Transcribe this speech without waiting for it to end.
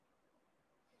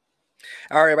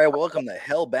All right, everybody, welcome the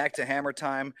hell back to Hammer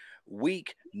Time,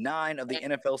 week 9 of the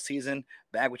NFL season.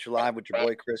 Back with you live with your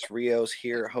boy Chris Rios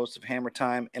here, host of Hammer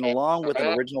Time, and along with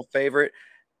an original favorite,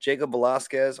 Jacob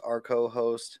Velasquez, our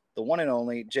co-host, the one and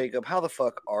only Jacob. How the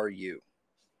fuck are you?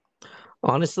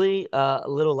 Honestly, a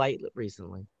little light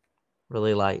recently.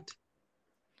 Really light.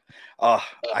 Oh,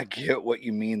 I get what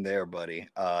you mean there, buddy.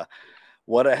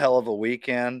 What a hell of a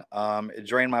weekend. It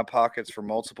drained my pockets for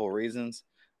multiple reasons.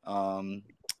 Um,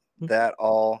 that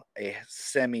all a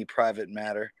semi-private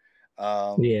matter.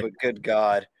 Yeah. But good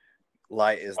God,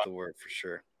 light is the word for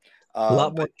sure. A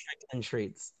lot more But tricks than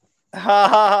treats.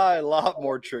 a lot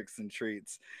more tricks and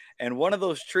treats. And one of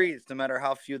those treats, no matter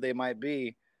how few they might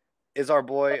be, is our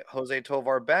boy Jose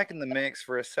Tovar back in the mix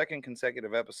for a second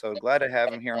consecutive episode. Glad to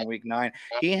have him here on week 9.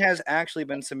 He has actually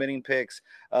been submitting picks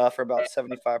for about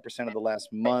 75% of the last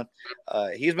month.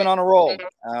 He's been on a roll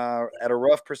at a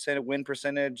rough win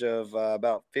percentage of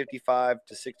about 55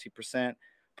 to 60%.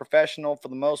 Professional for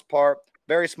the most part.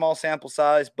 Very small sample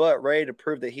size, but ready to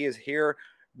prove that he is here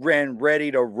and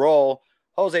ready to roll.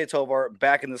 Jose Tovar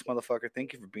back in this motherfucker.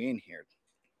 Thank you for being here.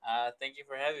 Thank you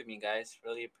for having me, guys.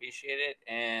 Really appreciate it.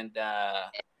 And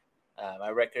my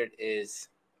record is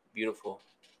beautiful,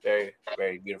 very,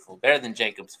 very beautiful. Better than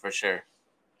Jacob's for sure.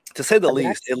 To say the least,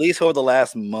 That's at least over the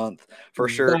last month, for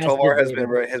sure. that's Tovar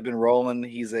debatable. has been rolling.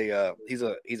 He's a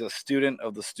student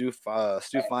of the Stu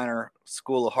Feiner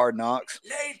School of Hard Knocks.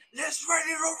 Let's ready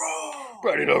to roll.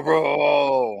 Ready to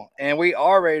roll, and we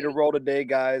are ready to roll today,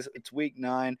 guys. It's week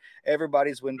 9.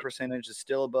 Everybody's win percentage is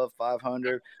still above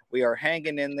 500. We are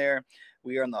hanging in there.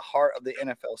 We are in the heart of the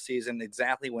NFL season,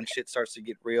 exactly when shit starts to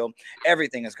get real.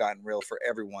 Everything has gotten real for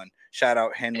everyone. Shout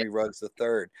out Henry Ruggs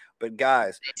III. But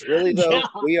guys, really though,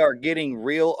 we are getting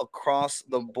real across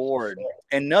the board,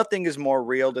 and nothing is more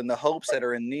real than the hopes that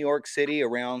are in New York City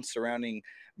around surrounding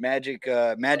Magic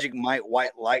Mike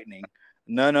White Lightning,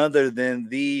 none other than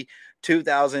the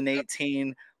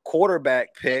 2018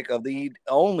 quarterback pick of the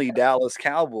only Dallas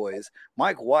Cowboys.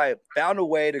 Mike White found a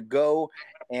way to go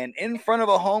and in front of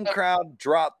a home crowd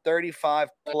drop 35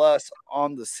 plus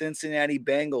on the Cincinnati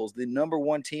Bengals, the number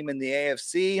 1 team in the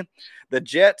AFC. The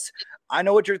Jets, I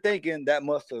know what you're thinking. That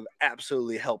must have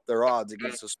absolutely helped their odds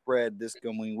against the spread this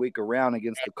coming week around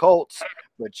against the Colts,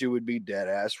 but you would be dead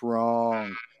ass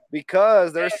wrong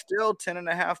because they're still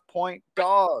 10.5 point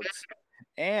dogs.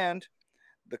 And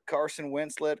the Carson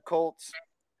Wentz led Colts,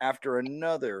 after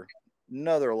another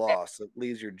loss that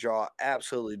leaves your jaw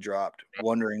absolutely dropped,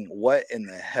 wondering what in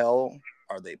the hell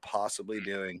are they possibly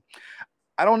doing.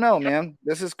 I don't know, man.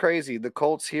 This is crazy. The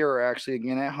Colts here are actually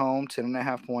again at home,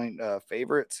 10.5 point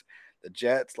favorites. The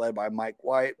Jets, led by Mike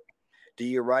White. Do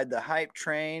you ride the hype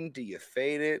train? Do you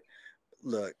fade it?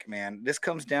 Look, man, this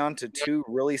comes down to two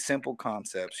really simple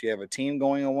concepts. You have a team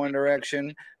going in one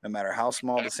direction, no matter how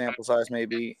small the sample size may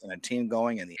be, and a team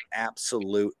going in the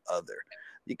absolute other.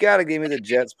 You got to give me the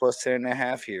Jets plus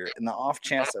 10.5 here. In the off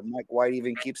chance that Mike White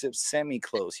even keeps it semi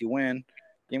close, you win.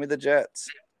 Give me the Jets.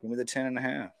 Give me the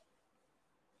 10.5.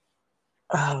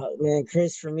 Man,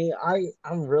 Chris, for me,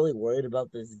 I'm really worried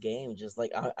about this game. Just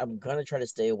like I'm gonna try to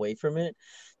stay away from it,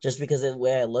 just because of the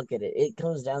way I look at it. It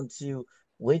comes down to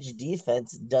which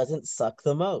defense doesn't suck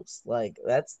the most. Like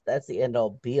that's the end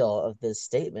all be all of this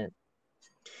statement.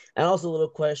 And also a little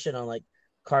question on like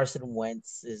Carson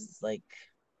Wentz is like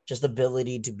just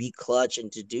ability to be clutch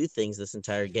and to do things this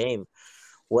entire game.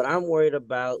 What I'm worried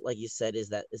about, like you said, is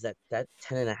that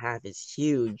 10.5 is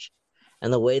huge.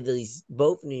 And the way these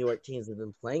both New York teams have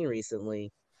been playing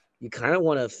recently, you kind of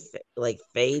want to like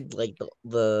fade like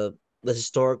the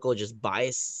historical just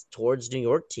bias towards New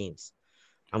York teams.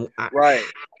 I Right.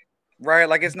 Right.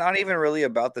 Like it's not even really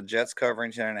about the Jets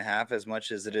covering 10.5 as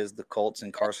much as it is the Colts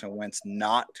and Carson Wentz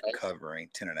not covering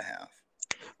 10.5.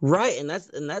 right, and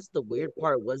that's the weird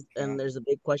part was, and there's a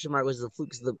big question mark was the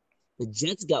fluke 'cause the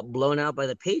Jets got blown out by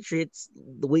the Patriots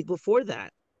the week before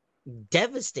that,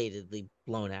 devastatedly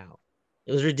blown out.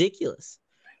 It was ridiculous.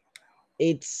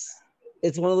 It's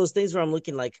it's one of those things where I'm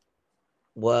looking like,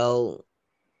 well,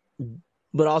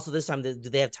 but also this time, do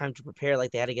they have time to prepare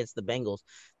like they had against the Bengals?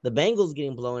 The Bengals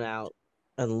getting blown out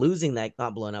and losing that,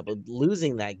 not blown out, but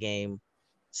losing that game,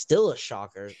 still a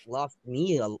shocker. Lost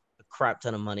me a crap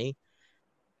ton of money.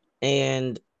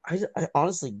 And I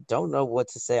honestly don't know what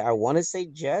to say. I want to say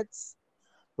Jets,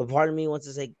 but part of me wants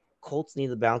to say Colts need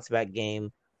the bounce back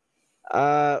game.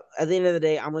 At the end of the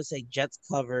day, I'm going to say Jets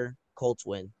cover, Colts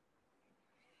win.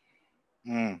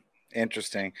 Mm,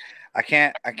 interesting. I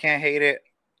can't hate it.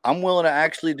 I'm willing to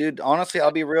actually do honestly,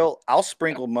 I'll be real. I'll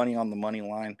sprinkle money on the money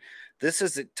line. This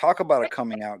is talk about a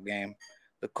coming out game.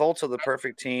 The Colts are the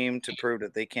perfect team to prove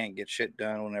that they can't get shit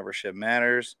done whenever shit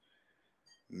matters.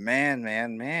 Man.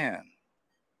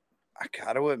 I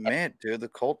gotta admit, dude, the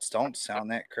Colts don't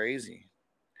sound that crazy.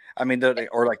 I mean,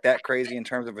 or like that crazy in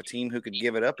terms of a team who could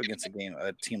give it up against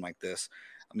a team like this.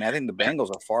 I mean, I think the Bengals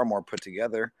are far more put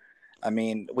together. I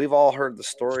mean, we've all heard the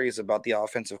stories about the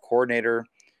offensive coordinator,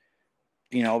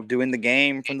 doing the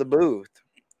game from the booth.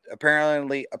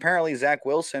 Apparently, Zach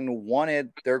Wilson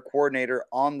wanted their coordinator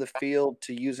on the field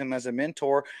to use him as a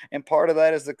mentor, and part of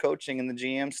that is the coaching and the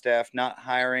GM staff not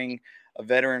hiring a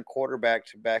veteran quarterback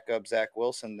to back up Zach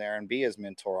Wilson there and be his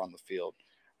mentor on the field.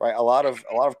 Right? A lot of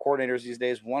coordinators these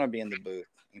days want to be in the booth,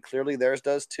 and clearly theirs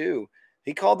does too.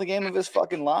 He called the game of his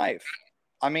fucking life.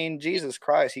 I mean, Jesus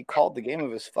Christ, he called the game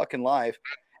of his fucking life,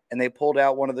 and they pulled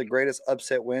out one of the greatest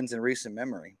upset wins in recent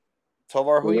memory.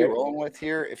 Tovar, who you rolling with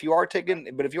here? If you are taking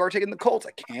the Colts,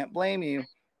 I can't blame you.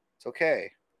 It's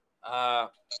okay.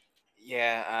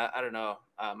 Yeah, I don't know.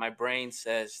 My brain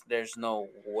says there's no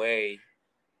way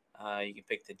you can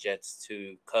pick the Jets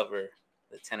to cover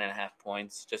the 10.5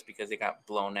 points just because they got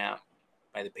blown out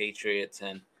by the Patriots.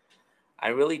 And I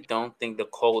really don't think the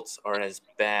Colts are as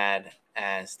bad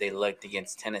as they looked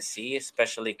against Tennessee,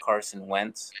 especially Carson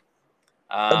Wentz.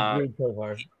 Agreed so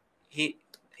far.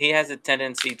 He has a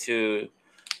tendency to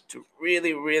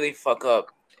really fuck up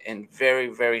in very,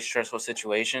 very stressful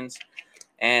situations.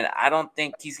 And I don't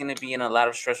think he's going to be in a lot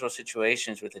of stressful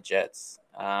situations with the Jets.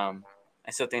 I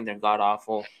still think they're god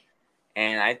awful.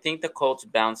 And I think the Colts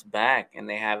bounce back and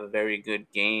they have a very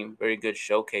good game, very good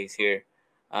showcase here.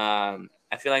 I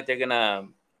feel like they're going to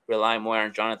rely more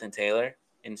on Jonathan Taylor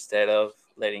instead of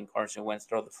letting Carson Wentz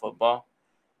throw the football.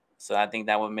 So I think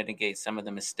that would mitigate some of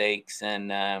the mistakes and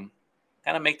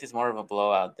kind of make this more of a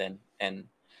blowout and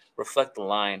reflect the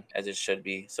line as it should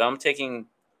be. So I'm taking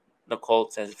the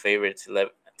Colts as a favorite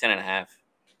to 10.5.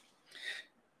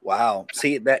 Wow.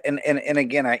 See that, and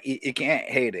again, you can't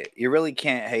hate it. You really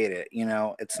can't hate it.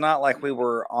 It's not like we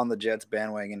were on the Jets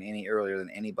bandwagon any earlier than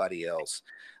anybody else.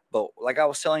 But like I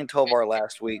was telling Tovar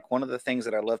last week, one of the things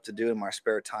that I love to do in my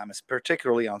spare time, is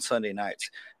particularly on Sunday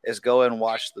nights, is go and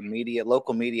watch the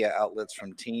local media outlets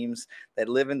from teams that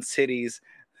live in cities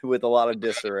with a lot of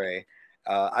disarray.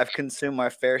 I've consumed my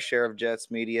fair share of Jets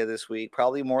media this week,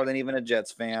 probably more than even a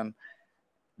Jets fan.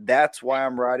 That's why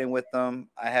I'm riding with them.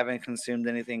 I haven't consumed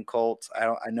anything Colts.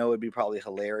 I know it'd be probably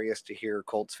hilarious to hear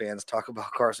Colts fans talk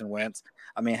about Carson Wentz.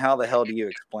 I mean, how the hell do you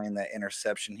explain that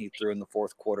interception he threw in the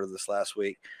fourth quarter of this last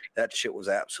week? That shit was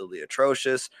absolutely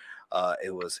atrocious.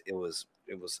 It was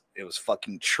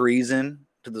fucking treason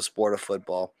to the sport of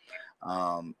football.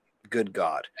 Good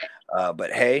God.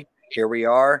 But hey, here we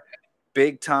are.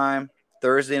 Big time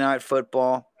Thursday night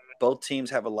football. Both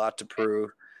teams have a lot to prove.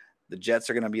 The Jets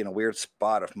are going to be in a weird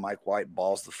spot if Mike White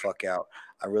balls the fuck out.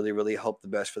 I really, really hope the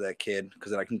best for that kid,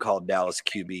 because then I can call Dallas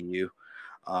QBU.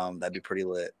 That'd be pretty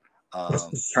lit.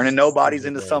 Turning nobodies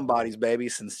into somebodies, baby,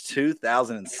 since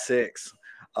 2006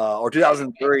 or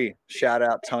 2003. Shout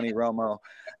out Tony Romo.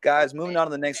 Guys, moving on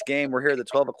to the next game. We're here at the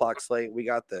 12 o'clock slate. We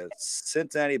got the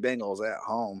Cincinnati Bengals at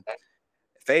home,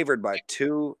 favored by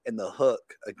 2 in the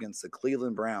hook against the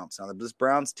Cleveland Browns. Now, this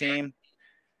Browns team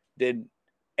did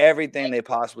everything they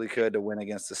possibly could to win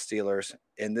against the Steelers,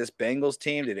 and this Bengals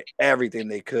team did everything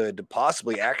they could to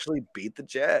possibly actually beat the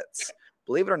Jets.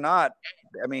 Believe it or not,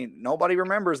 I mean, nobody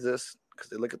remembers this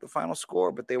because they look at the final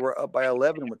score, but they were up by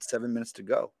 11 with 7 minutes to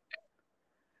go.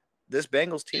 This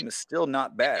Bengals team is still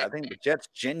not bad. I think the Jets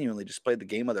genuinely just played the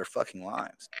game of their fucking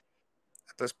lives.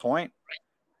 At this point,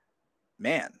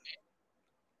 man,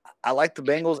 I like the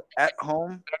Bengals at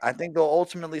home. I think they'll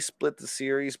ultimately split the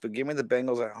series, but give me the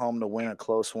Bengals at home to win a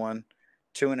close one.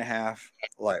 2.5,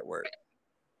 light work.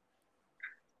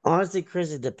 Honestly,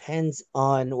 Chris, it depends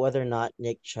on whether or not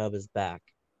Nick Chubb is back.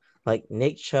 Like,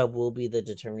 Nick Chubb will be the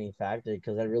determining factor,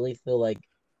 because I really feel like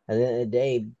at the end of the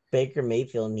day, Baker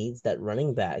Mayfield needs that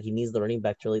running back. He needs the running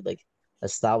back to really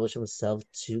establish himself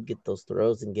to get those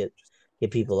throws and get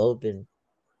people open.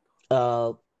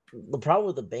 The problem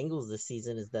with the Bengals this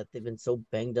season is that they've been so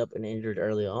banged up and injured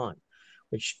early on,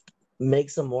 which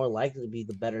makes them more likely to be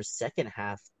the better second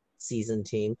half season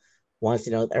team once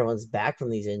everyone's back from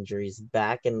these injuries,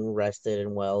 back and rested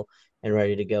and well and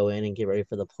ready to go in and get ready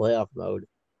for the playoff mode.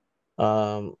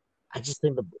 I just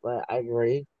think I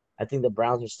agree. I think the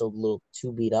Browns are still a little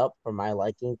too beat up for my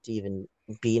liking to even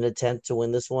be an attempt to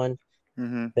win this one.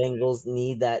 Mm-hmm. Bengals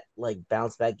need that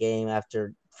bounce back game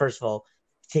after, first of all,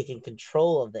 taking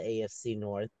control of the AFC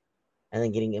North and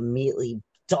then getting immediately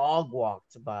dog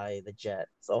walked by the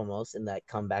Jets almost in that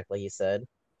comeback, like you said.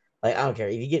 I don't care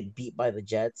if you get beat by the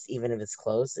Jets, even if it's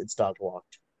close, it's dog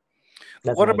walked.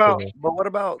 What about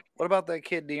that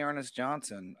kid Dearness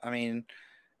Johnson? I mean,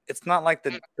 it's not like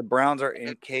the Browns are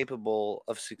incapable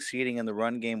of succeeding in the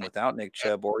run game without Nick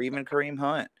Chubb or even Kareem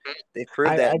Hunt. They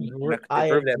proved that. They I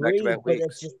proved that back to agree, back but it's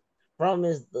weeks. just problem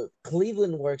is the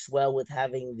Cleveland works well with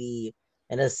having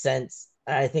in a sense.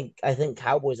 I think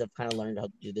Cowboys have kind of learned how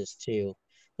to do this too,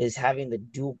 is having the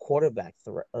dual quarterback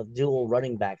threat, a dual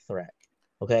running back threat.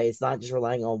 Okay, it's not just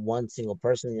relying on one single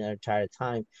person the entire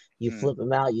time. You Hmm. flip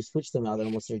them out, you switch them out, they're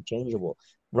almost interchangeable.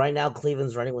 Right now,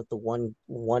 Cleveland's running with the one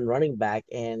running back,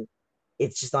 and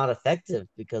it's just not effective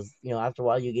because after a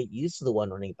while you get used to the one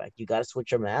running back. You got to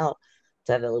switch them out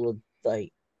to have a little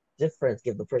like difference,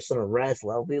 give the person a rest,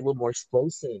 allow be a little more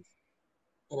explosive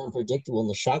and unpredictable in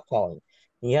the shot calling.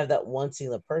 When you have that one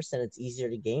single person, it's easier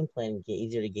to game plan and get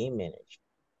easier to game manage.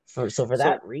 For So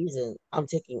that reason, I'm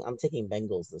taking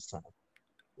Bengals this time,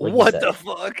 like you what said. the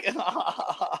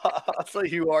fuck? So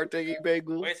you are taking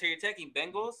Bengals? Wait, so you're taking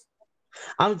Bengals?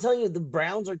 I'm telling you, the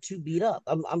Browns are too beat up.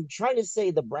 I'm trying to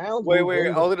say the Browns Wait, will wait.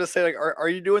 win I the. was gonna say, like, are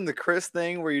you doing the Chris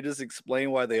thing where you just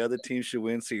explain why the other team should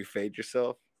win, so you fade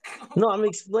yourself? No, I'm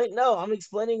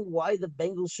explaining why the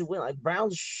Bengals should win. Like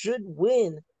Browns should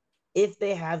win if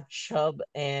they have Chubb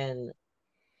and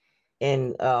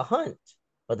Hunt,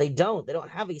 but they don't. They don't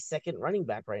have a second running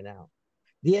back right now.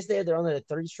 Yes, they're on their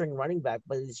third string running back,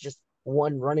 but it's just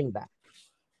one running back.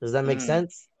 Does that make Mm.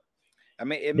 sense? I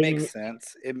mean, it Then you makes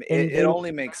sense. and It then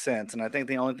only makes sense, and I think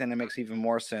the only thing that makes even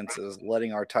more sense is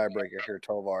letting our tiebreaker here,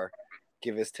 Tovar,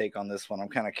 give his take on this one. I'm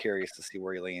kind of curious to see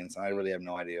where he leans. I really have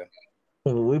no idea.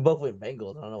 we both went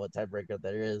Bengals. I don't know what tiebreaker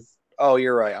there is. Oh,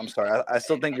 you're right. I'm sorry. I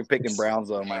still think you're picking Browns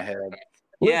though in my head.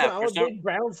 Listen, Yeah, I'm a big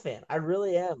Browns fan. I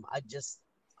really am.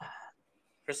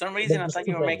 for some reason They're I just thought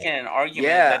too you were bad. making an argument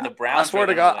that Yeah, the I Browns were swear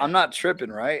to gonna God, win. I'm not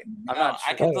tripping, right? I'm No, not I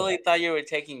tripping. completely thought you were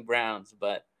taking Browns,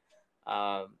 but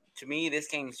to me, this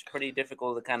game's pretty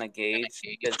difficult to kind of gauge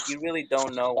because you really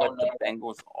don't know what the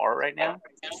Bengals are right now.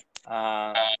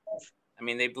 I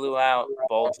mean, they blew out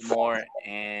Baltimore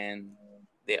and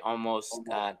they almost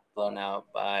got blown out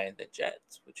by the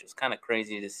Jets, which was kind of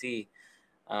crazy to see.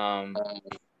 Um,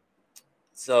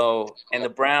 and the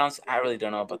Browns, I really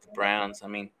don't know about the Browns. I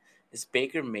mean, is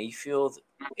Baker Mayfield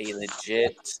a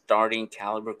legit starting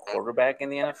caliber quarterback in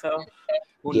the NFL?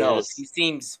 Who knows? He Yes.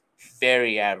 seems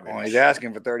very Well, he's average.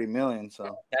 asking for 30 million,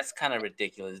 so That's kind of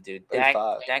ridiculous, dude. Dak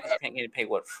 35. Dak is getting paid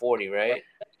what 40, right?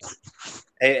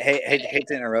 Hate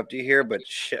to interrupt you here, but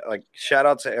shout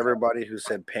out to everybody who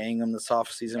said paying him this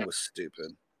offseason was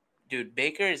stupid. Dude,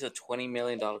 Baker is a $20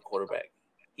 million quarterback.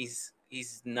 He's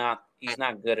not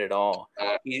good at all.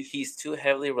 He's too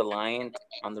heavily reliant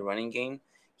on the running game.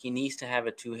 He needs to have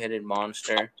a two-headed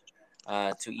monster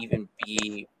to even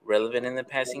be relevant in the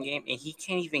passing game, and he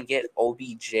can't even get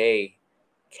OBJ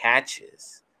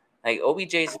catches. Like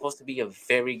OBJ is supposed to be a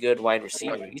very good wide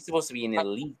receiver. He's supposed to be an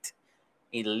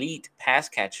elite pass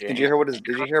catcher. Did you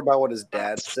hear about what his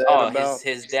dad said Oh, about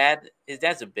his dad's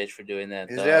a bitch for doing that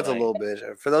his though. dad's a Like, little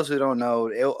bit. For those who don't know,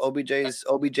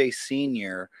 OBJ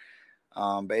Senior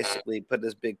basically put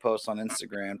this big post on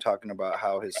Instagram talking about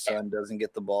how his son doesn't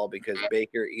get the ball because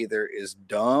Baker either is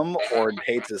dumb or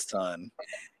hates his son.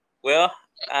 well,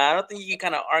 I don't think you can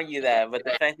kind of argue that, but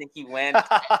the fact that he went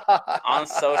on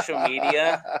social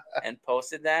media and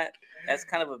posted that's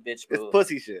kind of a bitch It's move.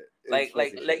 pussy shit. It's Like,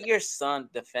 pussy let shit. your son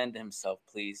defend himself,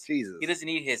 please. Jesus. He doesn't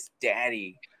need his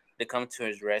daddy to come to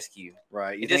his rescue.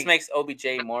 Right. It just makes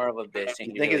OBJ more of a bitch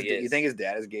than he really is. You think his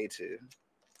dad is gay too?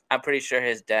 I'm pretty sure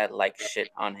his dad likes shit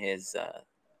on his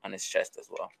chest as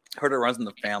well. Heard it runs in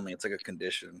the family. It's like a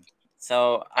condition.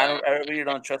 So I really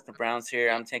don't trust the Browns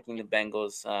here. I'm taking the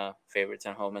Bengals favorites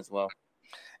at home as well.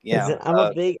 Yeah. Listen,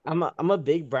 I'm a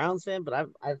big Browns fan, but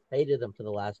I've hated them for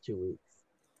the last 2 weeks.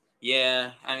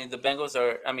 Yeah, I mean the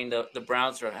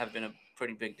Browns have been a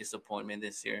pretty big disappointment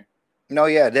this year. No,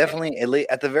 yeah, definitely.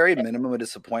 At the very minimum, a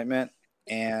disappointment.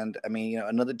 And I mean,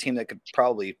 another team that could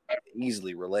probably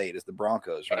easily relate is the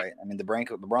Broncos, right? I mean, the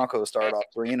Broncos started off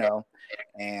 3-0,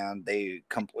 and they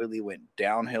completely went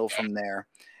downhill from there.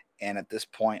 And at this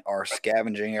point, are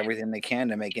scavenging everything they can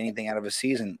to make anything out of a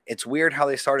season. It's weird how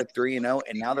they started 3-0,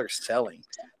 and now they're selling.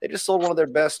 They just sold one of their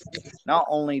best, not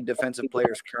only defensive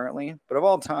players currently, but of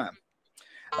all time.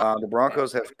 The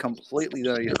Broncos have completely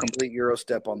done a complete Euro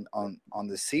step on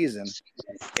this season,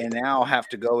 and now have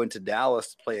to go into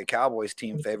Dallas to play a Cowboys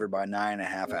team favored by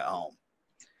 9.5 at home.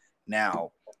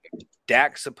 Now,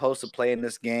 Dak's supposed to play in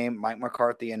this game. Mike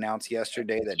McCarthy announced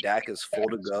yesterday that Dak is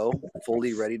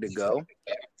fully ready to go.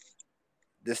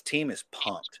 This team is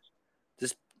pumped.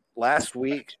 This last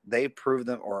week, they proved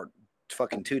them, or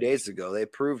fucking 2 days ago, they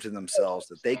proved to themselves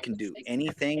that they can do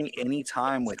anything,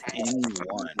 anytime with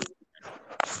anyone.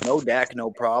 No Dak,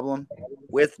 no problem.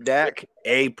 With Dak,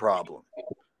 a problem.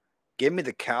 Give me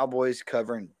the Cowboys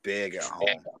covering big at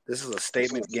home. This is a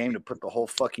statement game to put the whole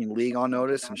fucking league on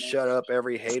notice and shut up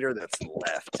every hater that's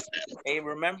left. Hey,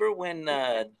 remember when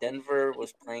Denver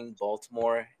was playing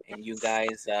Baltimore and you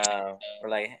guys were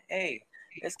like, "Hey,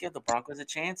 let's give the Broncos a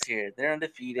chance here. They're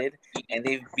undefeated and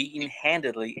they've beaten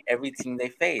handedly every team they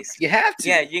faced." You have to.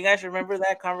 Yeah, you guys remember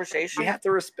that conversation? You have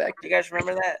to respect You it. guys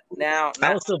remember that? Now,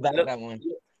 I was so bad look, at that one.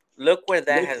 look where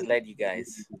that has led you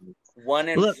guys.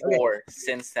 1-4 Look, okay.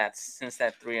 since that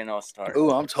 3-0 start. Ooh,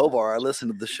 I'm Tovar. I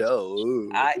listened to the show. Ooh.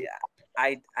 I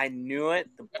knew it.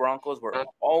 The Broncos were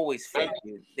always fake,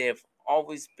 dude. They have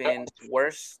always been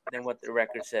worse than what the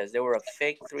record says. They were a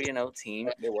fake 3-0 team.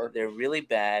 They were. They're really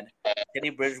bad.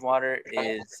 Teddy Bridgewater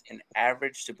is an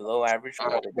average to below average Right,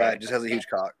 quarterback. just has a huge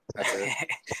cock. That's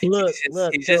it.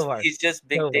 Look, he's just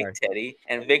Big Dick Teddy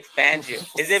and Big Fangio.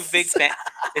 Is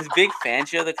Big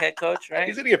Fangio the head coach, right?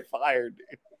 He's gonna get fired,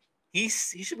 dude. He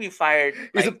should be fired.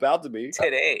 He's like, about to be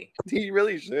today. He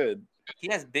really should. He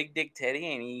has Big Dick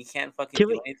Teddy and he can't fucking Can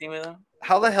do we- anything with him.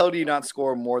 How the hell do you not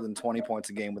score more than 20 points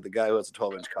a game with a guy who has a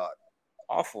 12-inch cock?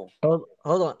 Awful. Hold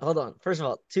on. First of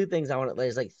all, two things I want to.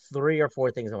 There's like 3 or 4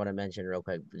 things I want to mention real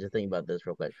quick. Just think about this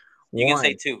real quick. You can One,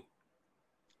 say 2.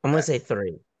 I'm gonna say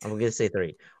 3. I'm gonna say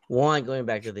 3. One, going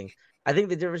back to things. I think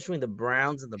the difference between the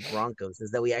Browns and the Broncos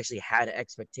is that we actually had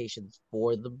expectations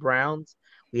for the Browns.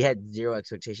 We had 0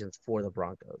 expectations for the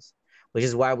Broncos, which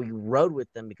is why we rode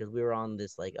with them, because we were on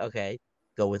this like, okay,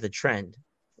 go with the trend.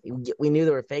 We knew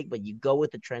they were fake, but you go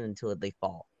with the trend until they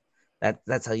fall.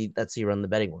 That's how you run the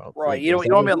betting world. Right. Like, You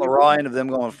don't want to be on the raw end of them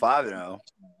going 5-0.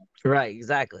 Right,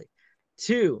 exactly.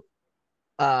 2,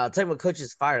 talking about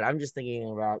coaches fired. I'm just thinking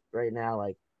about right now,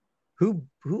 like who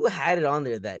had it on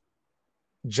there that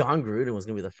John Gruden was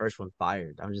gonna be the first one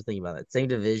fired. I'm just thinking about that same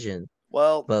division.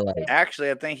 Well, But like, actually,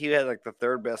 I think he had like the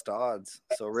 3rd best odds.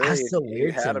 So really, That's so if you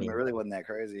weird to had him, me. it really wasn't that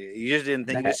crazy. You just didn't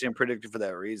think. You just didn't predict it for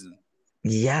that reason.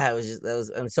 yeah, it was just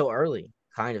and so early,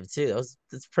 kind of too.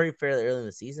 That's pretty fairly early in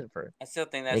the season for. I still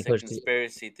think Any that's a coach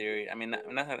conspiracy theory. I mean,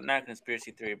 not a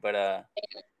conspiracy theory, but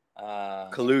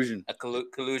Collusion. a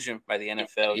collusion by the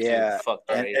NFL Yeah, to fuck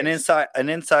the Raiders. an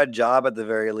inside job at the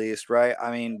very least, right? I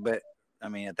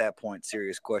mean, at that point,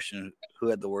 serious question: who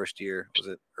had the worst year? Was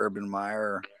it Urban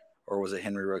Meyer or was it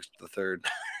Henry Ruggs III?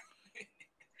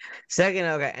 Second,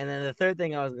 okay, and then the third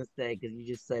thing I was gonna say, because you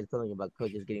just said something about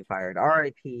coaches getting fired.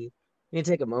 R.I.P. You can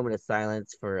take a moment of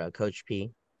silence for Coach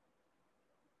P.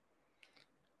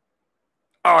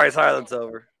 All right, silence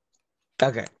over.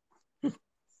 Okay,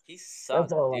 He sucked,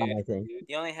 that's all dude. I think.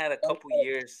 He only had a couple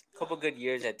good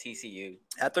years at TCU.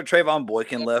 After Trayvon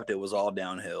Boykin left, it was all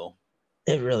downhill.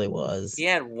 It really was. He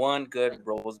had one good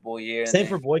Rose Bowl year. Same and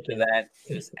for then Boykin. after that,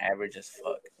 it was average as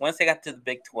fuck. Once they got to the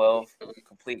Big 12,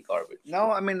 complete garbage. No,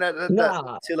 I mean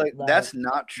that's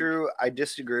not true. I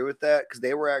disagree with that because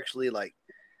they were actually like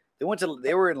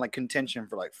they were in like contention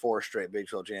for like 4 straight Big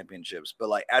 12 championships. But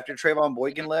like after Trayvon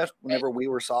Boykin left, whenever we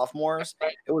were sophomores,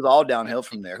 it was all downhill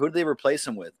from there. Who did they replace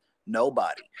him with?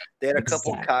 Nobody. They had a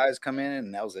couple guys come in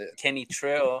and that was it. Kenny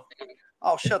Trill.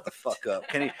 Oh, shut the fuck up,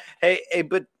 Kenny. Hey,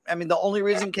 but I mean the only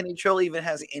reason Kenny Trill even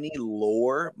has any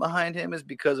lore behind him is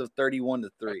because of 31-3.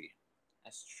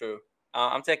 That's true.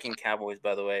 I'm taking Cowboys,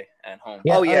 by the way, at home.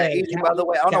 Yeah, easy, by the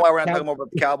way. I don't know why we're not talking more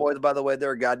about the Cowboys, by the way.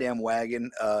 They're a goddamn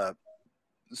wagon.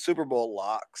 Super Bowl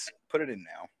locks. Put it in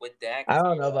now. With Dak. I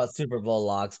don't know about Super Bowl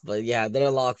locks, but yeah,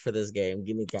 they're locked for this game.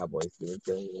 Give me Cowboys.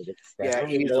 Yeah,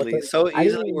 easily.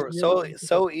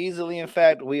 So easily. In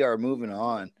fact, we are moving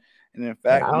on. And in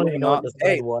fact, I don't even know what the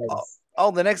spread was.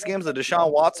 The next game is the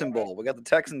Deshaun Watson Bowl. We got the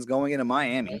Texans going into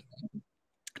Miami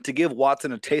to give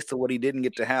Watson a taste of what he didn't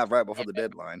get to have right before the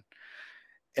deadline.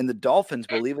 And the Dolphins,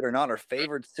 believe it or not, are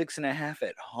favored 6.5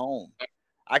 at home.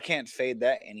 I can't fade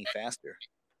that any faster.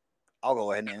 I'll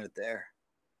go ahead and end it there.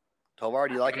 Tovar,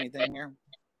 do you like anything here?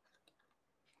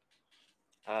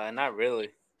 Not really.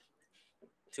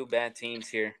 2 bad teams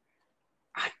here.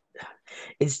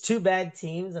 It's 2 bad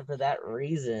teams, and for that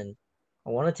reason, I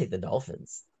want to take the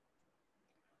Dolphins.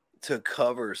 To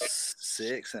cover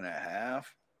 6.5?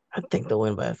 I think they'll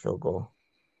win by a field goal.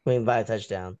 Win by a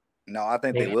touchdown. No, I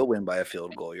think they will win by a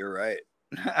field goal. You're right.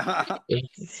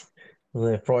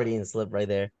 The Freudian slip right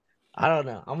there. I don't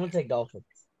know. I'm gonna take Dolphins.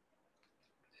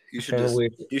 You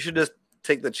should just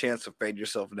take the chance to fade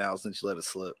yourself now since you let it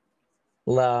slip.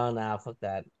 No, fuck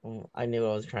that. I knew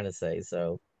what I was trying to say.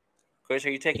 So, Chris,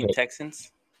 are you taking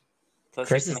Texans? Plus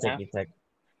Chris is taking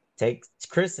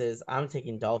Chris is. I'm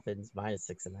taking Dolphins minus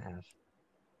 6.5.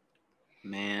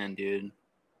 Man, dude,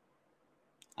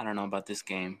 I don't know about this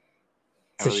game.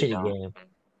 It's a shitty game.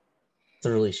 It's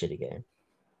a really shitty game.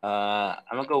 I'm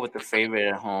gonna go with the favorite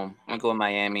at home. I'm gonna go with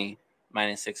Miami.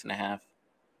 minus 6.5.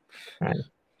 All right.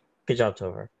 Good job,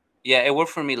 Tover. Yeah, it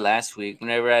worked for me last week.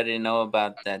 Whenever I didn't know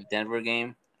about that Denver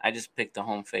game, I just picked the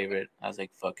home favorite. I was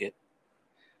like, fuck it.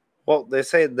 Well, they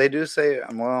do say,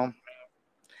 well,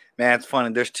 man, it's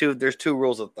funny. There's two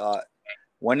rules of thought.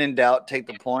 When in doubt, take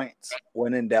the points.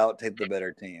 When in doubt, take the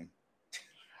better team.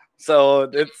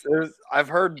 So I've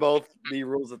heard both the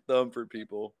rules of thumb for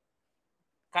people.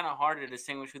 Kind of hard to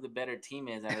distinguish who the better team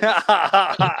is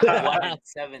out of 1 and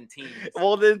 7 teams.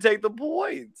 Well, then take the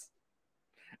points.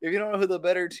 If you don't know who the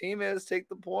better team is, take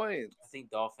the points. I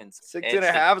think Dolphins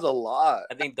 6.5 is a lot.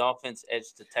 I think Dolphins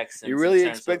edged the Texans. You really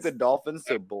expect the Dolphins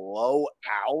to blow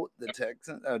out the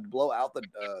Texans? Blow out the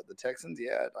Texans?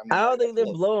 Yeah, I don't think they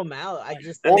blow them out. I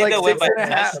think like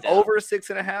 6.5 over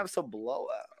 6.5, so blowout.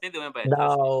 I think they went by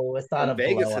no, it's not in a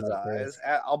Vegas's blowout. eyes.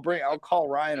 I'll call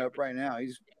Ryan up right now.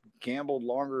 He's gambled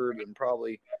longer than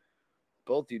probably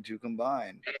both you two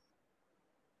combined.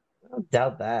 I don't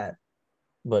doubt that,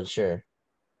 but sure.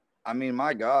 I mean,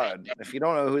 my God, if you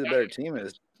don't know who the better team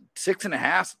is,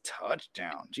 6.5's a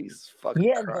touchdown. Jesus fucking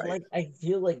Christ. But like I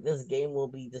feel like this game will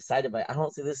be decided by. I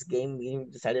don't see this game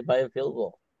being decided by a field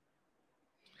goal.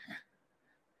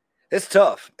 It's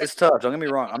tough. Don't get me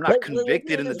wrong. I'm not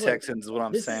convicted in the Texans, is what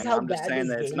I'm saying. I'm just saying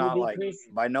that it's not like,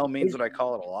 by no means would I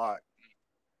call it a lot.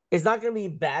 It's not going to be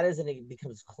bad as in it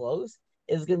becomes close.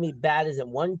 It's going to be bad as in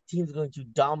one team's going to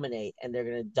dominate and they're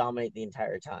going to dominate the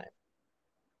entire time.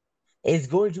 It's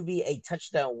going to be a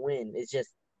touchdown win. It's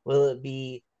just, will it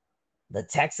be the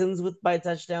Texans by a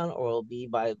touchdown or will it be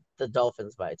by the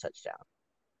Dolphins by a touchdown?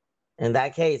 In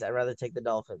that case, I'd rather take the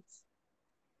Dolphins.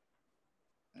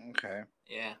 Okay.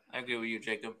 Yeah, I agree with you,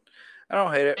 Jacob. I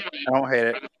don't hate it.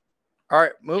 All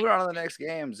right, moving on to the next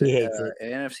games. He hates it.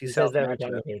 An NFC he South says every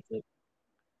matchup. time he hates it.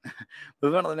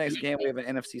 Moving on to the next game, we have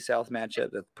an NFC South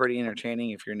matchup that's pretty entertaining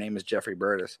if your name is Jeffrey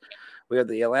Burtis. We have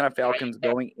the Atlanta Falcons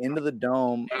going into the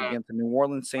Dome against the New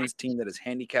Orleans Saints team that is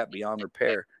handicapped beyond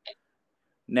repair.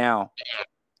 Now,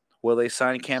 will they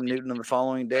sign Cam Newton in the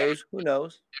following days? Who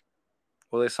knows?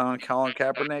 Will they sign Colin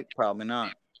Kaepernick? Probably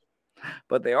not.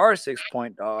 But they are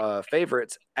 6-point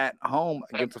favorites at home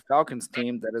against the Falcons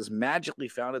team that has magically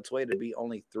found its way to be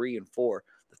only 3-4.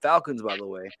 The Falcons, by the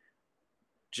way,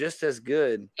 just as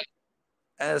good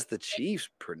as the Chiefs,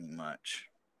 pretty much.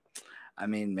 I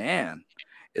mean, man,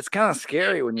 it's kind of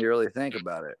scary when you really think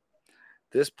about it.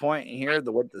 This point here,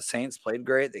 the Saints played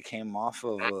great. They came off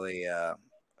of a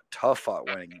tough-fought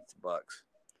win against the Bucs.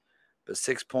 But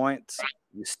 6 points,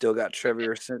 you still got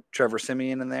Trevor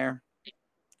Siemian in there.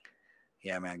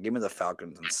 Yeah, man, give me the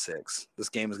Falcons in 6. This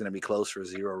game is going to be close for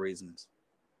 0 reasons.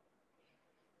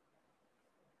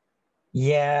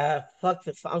 Yeah,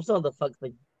 I'm still on the fuck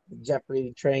the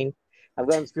Jeffrey train. I've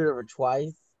gotten screwed over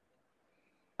twice.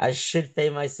 I should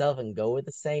fade myself and go with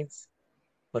the Saints,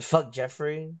 but fuck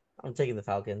Jeffrey. I'm taking the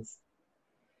Falcons.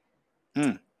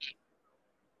 Man,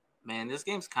 this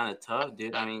game's kind of tough,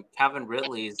 dude. I mean, Calvin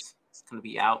Ridley is going to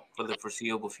be out for the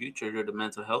foreseeable future due to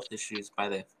mental health issues by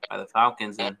the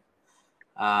Falcons, and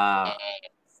I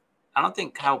don't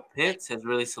think Kyle Pitts has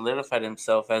really solidified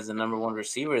himself as the number 1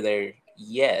 receiver there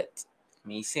yet. I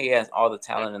mean, you see he has all the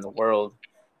talent in the world.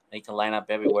 He can line up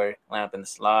everywhere, line up in the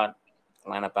slot,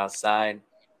 line up outside,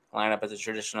 line up as a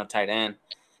traditional tight end.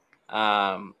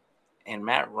 And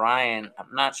Matt Ryan,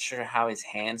 I'm not sure how his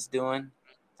hand's doing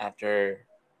after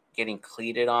getting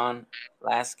cleated on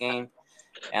last game.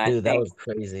 And Dude, that was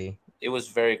crazy. It was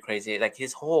very crazy. Like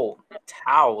his whole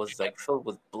towel was like filled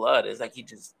with blood. It's like he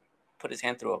just put his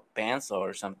hand through a bandsaw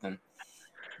or something.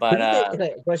 But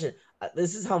question: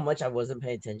 this is how much I wasn't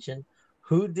paying attention.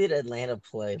 Who did Atlanta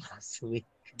play last week?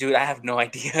 Dude, I have no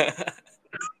idea.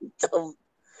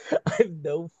 I have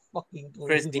no fucking clue.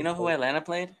 Chris, do you know who Atlanta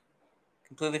played?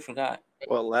 Completely forgot.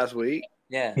 Well, last week?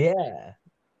 Yeah. Yeah.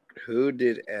 Who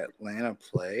did Atlanta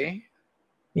play?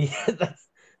 Yeah, that's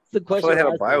the question. They had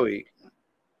a bye week.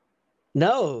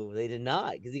 No, they did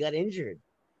not because he got injured.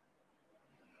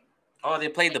 Oh, they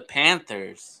played the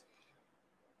Panthers.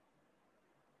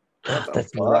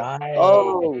 That's right.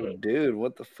 Oh, dude,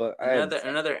 what the fuck?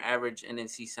 Another average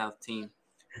NFC South team.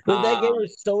 But that game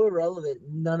was so irrelevant.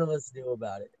 None of us knew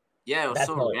about it. Yeah, it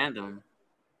was random.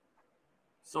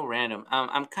 So random.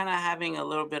 I'm kind of having a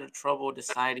little bit of trouble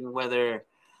deciding whether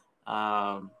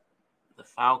the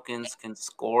Falcons can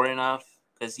score enough,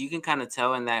 because you can kind of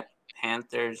tell in that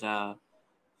Panthers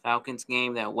Falcons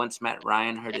game that once Matt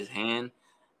Ryan hurt his hand,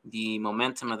 the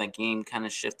momentum of the game kind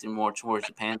of shifted more towards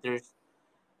the Panthers.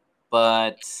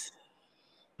 But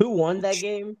who won that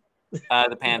game?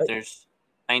 The Panthers,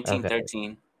 19-13.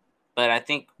 Okay. But I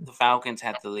think the Falcons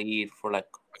had the lead for like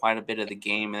quite a bit of the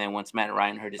game, and then once Matt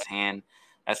Ryan hurt his hand,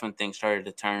 that's when things started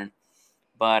to turn.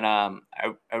 But I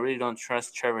really don't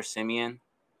trust Trevor Siemian.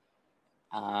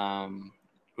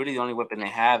 Really, the only weapon they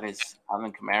have is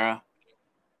Alvin Kamara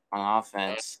on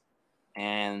offense,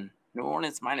 and New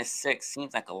Orleans -6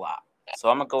 seems like a lot. So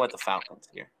I'm gonna go with the Falcons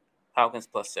here. Falcons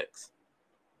 +6.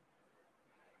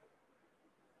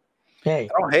 Hey,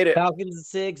 I don't hate it. Falcons in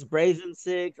 6, Braves in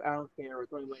 6. I don't care. We're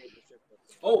throwing money at the circle.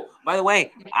 Oh, by the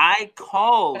way, I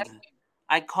called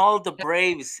the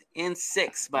Braves in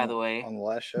 6. By the way, On the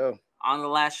last show. on the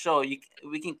last show,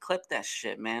 we can clip that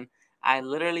shit, man. I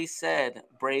literally said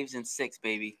Braves in 6,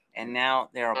 baby, and now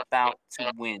they're about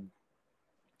to win.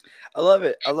 I love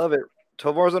it.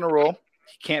 12 hours in a row.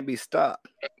 He can't be stopped.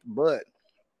 But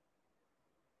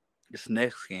this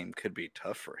next game could be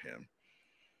tough for him.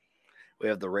 We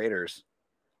have the Raiders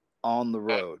on the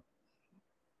road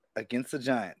against the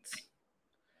Giants.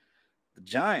 The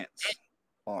Giants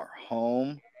are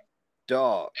home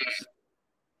dogs.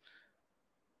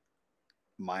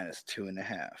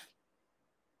 -2.5.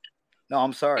 No,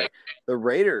 I'm sorry. The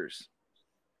Raiders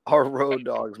are road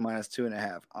dogs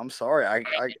 -2.5. I'm sorry.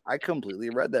 I completely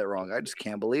read that wrong. I just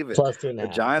can't believe it. +2.5.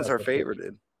 The Giants are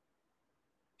favorited.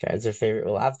 Giants are favorite.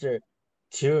 Well, after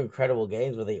 2 incredible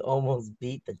games where they almost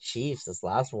beat the Chiefs, this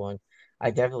last one, I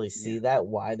definitely see that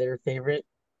why they're favorite.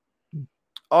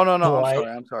 Oh no, But-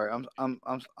 I'm sorry.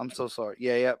 I'm so sorry.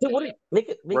 Yeah. So make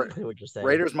it clear what you're saying.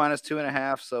 Raiders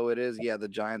 -2.5, so it is. Yeah, the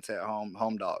Giants at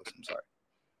home dogs. I'm sorry.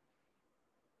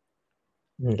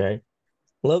 Okay.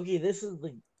 Loki, this is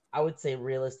I would say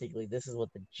realistically, this is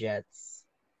what the Jets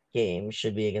game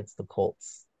should be against the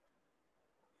Colts.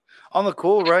 On the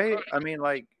cool, right? I mean,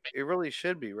 like it really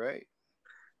should be, right?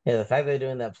 Yeah, the fact they're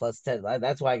doing that +10,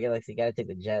 that's why I get like you gotta take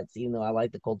the Jets, even though I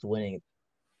like the Colts winning.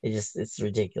 It's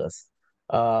ridiculous.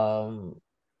 I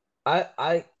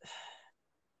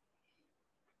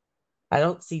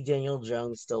don't see Daniel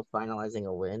Jones still finalizing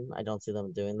a win. I don't see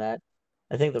them doing that.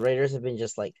 I think the Raiders have been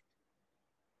just like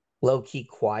low key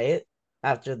quiet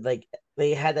after like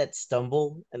they had that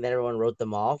stumble and then everyone wrote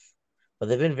them off. But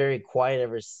they've been very quiet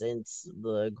ever since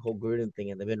the whole Gruden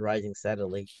thing, and they've been rising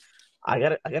steadily. I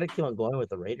gotta keep on going with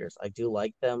the Raiders. I do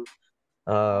like them.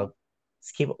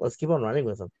 Let's keep on running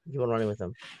with them. Keep on running with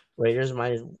them. Raiders by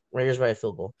a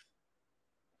field goal.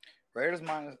 Raiders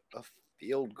minus a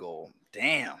field goal.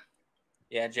 Damn.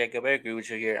 Yeah, Jacob, I agree with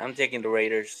you here. I'm taking the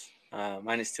Raiders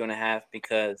 -2.5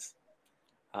 because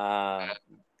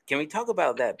can we talk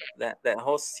about that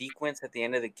whole sequence at the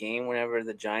end of the game whenever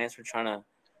the Giants were trying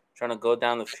to go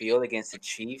down the field against the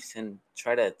Chiefs and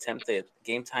try to attempt a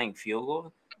game tying field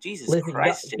goal? Jesus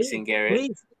Christ, Jason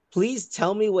Garrett. Please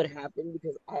tell me what happened,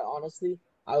 because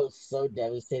I was so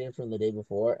devastated from the day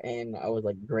before, and I was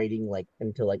like grading like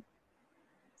until like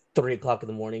 3 o'clock in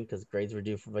the morning because grades were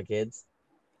due for my kids.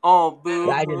 Oh,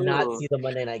 boo! I did not see the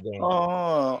Monday night game.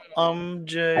 Oh, I'm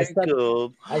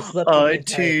Jacob. I slept I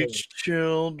teach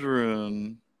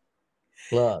children.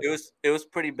 Look, It was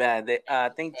pretty bad. I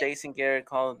think Jason Garrett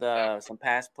called some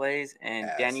pass plays, and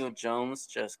Daniel Jones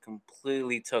just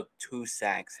completely took 2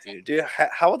 sacks, dude. Dude,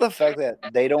 how about the fact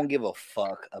that they don't give a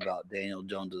fuck about Daniel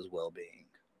Jones's well-being?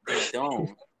 They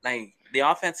don't. Like, the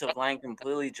offensive line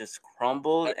completely just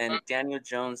crumbled, and Daniel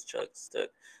Jones just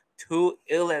took 2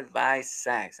 ill-advised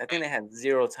sacks. I think they had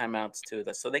 0 timeouts too,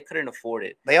 so they couldn't afford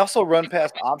it. They also run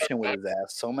past option with his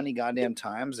ass so many goddamn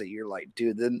times that you're like,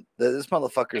 dude, this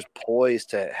motherfucker's poised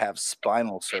to have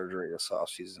spinal surgery this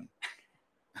offseason.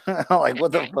 Like,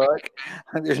 what the fuck?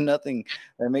 There's nothing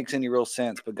that makes any real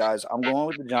sense. But guys, I'm going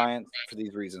with the Giants for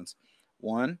these reasons.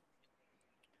 One,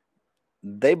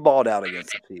 they balled out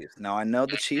against the Chiefs. Now I know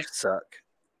the Chiefs suck,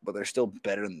 but they're still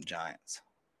better than the Giants.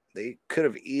 They could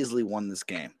have easily won this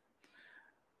game.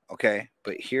 Okay,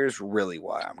 but here's really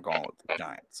why I'm going with the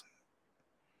Giants.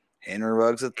 Henry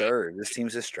Ruggs III. This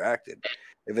team's distracted.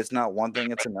 If it's not one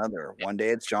thing, it's another. One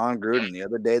day it's John Gruden. The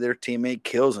other day their teammate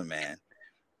kills a man.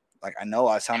 Like, I know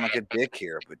I sound like a dick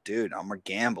here, but dude, I'm a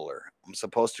gambler. I'm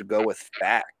supposed to go with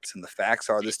facts, and the facts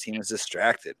are this team is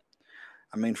distracted.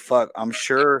 I mean, fuck, I'm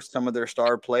sure some of their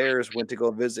star players went to go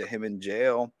visit him in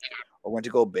jail or went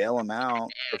to go bail him out.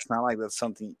 It's not like that's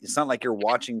something. It's not like you're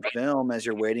watching film as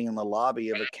you're waiting in the lobby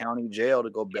of a county jail to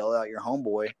go bail out your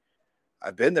homeboy.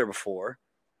 I've been there before.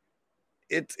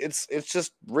 It's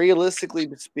just realistically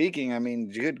speaking. I mean,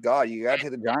 good God, you got to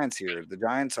take the Giants here. The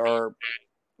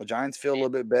Giants feel a little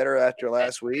bit better after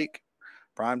last week.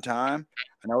 Prime time.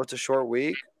 I know it's a short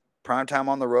week. Prime time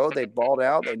on the road. They balled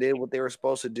out. They did what they were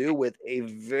supposed to do with a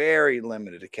very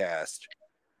limited cast.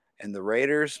 And the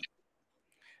Raiders,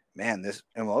 man, this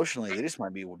emotionally, they just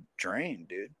might be drained,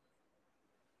 dude.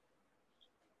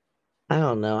 I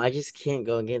don't know. I just can't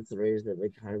go against the Raiders that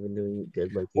they've kind of been doing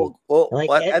good looking. Well, Like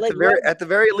at like the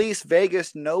very least,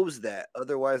 Vegas knows that.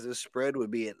 Otherwise, the spread would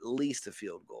be at least a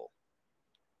field goal.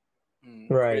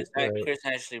 right. Chris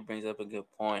actually brings up a good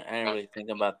point. I didn't really think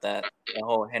about that. The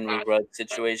whole Henry Ruggs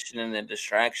situation and the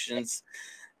distractions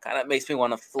kind of makes me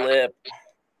want to flip.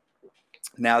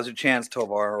 Now's your chance,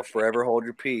 Tovar, or forever hold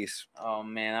your peace. Oh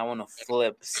man, I want to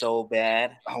flip so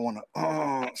bad. I want to.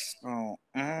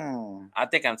 I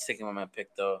think I'm sticking with my pick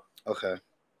though. Okay.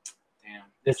 Damn,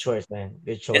 Good choice, man.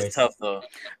 Good choice. it's tough though.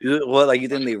 What, like you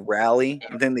think they rally?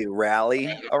 You think they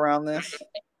rally around this?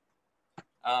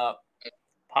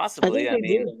 Possibly. I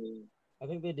mean, I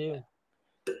think they do.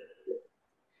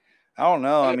 I don't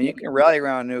know. I mean, you can rally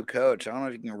around a new coach. I don't know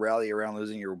if you can rally around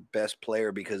losing your best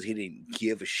player because he didn't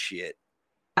give a shit.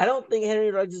 I don't think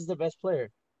Henry Ruggs is the best player.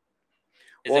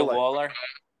 is it Waller?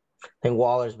 I think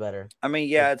Waller's better. I mean,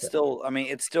 yeah, it's still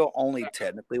only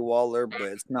technically Waller, but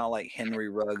it's not like Henry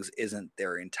Ruggs isn't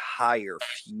their entire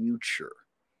future.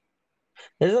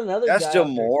 There's another That's guy.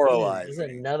 demoralizing.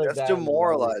 There's another That's guy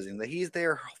demoralizing that he's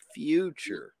their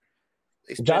future.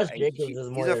 Josh Jacobs is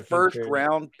more he's a their first future.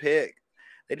 round pick.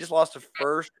 They just lost a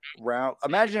first round.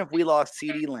 Imagine if we lost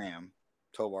CeeDee Lamb,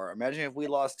 Tovar. Imagine if we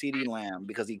lost CeeDee Lamb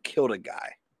because he killed a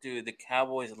guy. Dude, the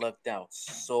Cowboys lucked out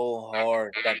so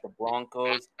hard that the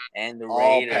Broncos and the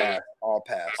Raiders all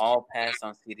passed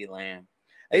on CeeDee Lamb.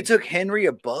 They took Henry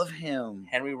above him.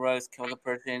 Henry Ruggs killed a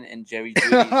person, and Jerry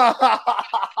Jeudy.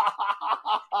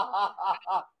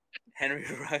 Henry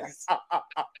Ruggs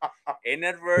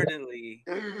inadvertently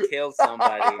killed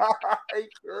somebody. He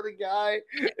killed a guy,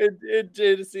 and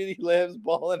CeeDee Lamb's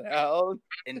balling out.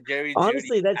 And Jerry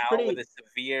Honestly, Jeudy's that's out pretty with a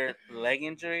severe leg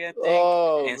injury, I think.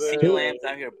 Oh, and man. CeeDee Lamb's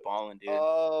out here balling, dude.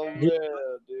 Oh, man,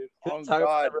 dude. Oh,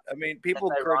 God. I mean, people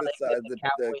criticize the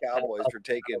Cowboys for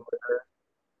taking.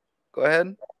 Go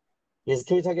ahead. Yes,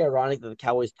 can we talk ironic that the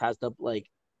Cowboys passed up? Like,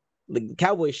 the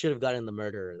Cowboys should have gotten the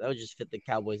murderer. That would just fit the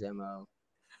Cowboys' MO.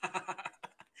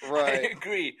 Right. I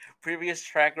agree. Previous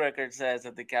track record says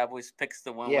that the Cowboys picks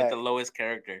the one with the lowest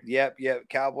character. Yep.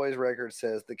 Cowboys record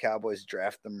says the Cowboys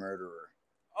draft the murderer.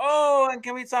 Oh, and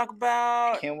can we talk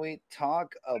about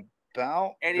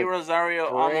Eddie Rosario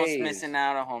almost missing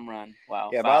out a home run? Wow.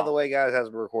 Yeah, foul. By the way, guys, as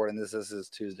we're recording this is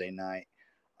Tuesday night.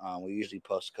 We usually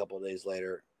post a couple of days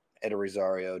later. Eddie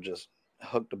Rosario just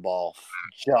hooked the ball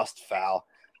just foul.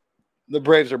 The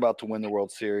Braves are about to win the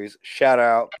World Series. Shout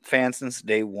out fans since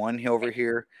day one over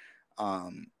here.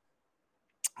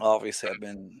 Obviously, I've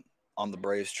been on the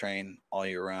Braves train all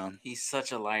year round. He's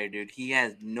such a liar, dude. He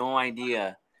has no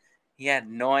idea. He had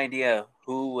no idea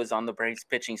who was on the Braves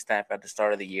pitching staff at the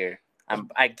start of the year.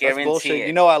 I guarantee it.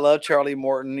 You know I love Charlie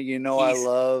Morton.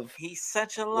 He's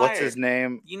such a liar. What's his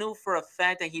name? You know for a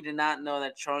fact that he did not know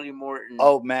that Charlie Morton.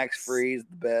 Oh, Max Fried's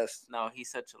the best. No, he's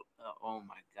such a. Oh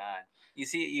my God. You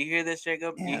hear this,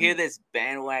 Jacob? You hear this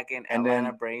bandwagon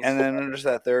Atlanta Braves? And then there's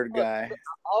that third guy.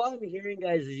 All I'm hearing,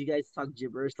 guys, is you guys talk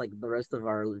gibberish. Like the rest of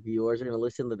our viewers are gonna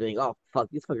listen to being, oh fuck,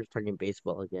 these fuckers talking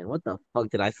baseball again. What the fuck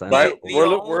did I sign up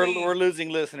for? We're losing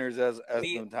listeners as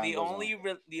the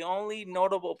only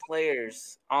notable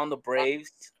players on the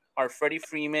Braves are Freddie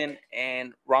Freeman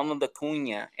and Ronald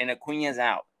Acuna, and Acuna's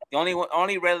out. The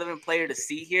only relevant player to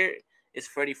see here is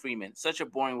Freddie Freeman. Such a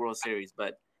boring World Series,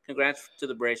 but. Congrats to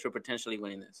the Braves for potentially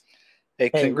winning this.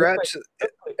 Hey, congrats!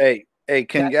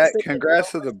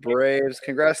 Congrats to the Braves!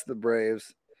 Congrats to the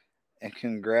Braves, and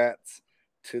congrats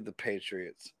to the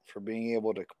Patriots for being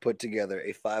able to put together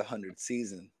a 500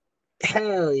 season.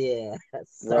 Hell yeah!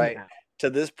 Right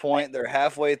to this point, they're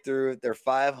halfway through. They're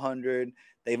 500.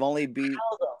 They've only beat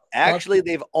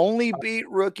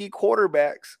rookie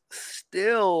quarterbacks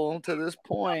still to this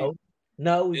point.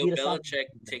 No, we beat Belichick.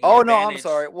 Oh no, I'm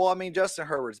sorry. Well, I mean, Justin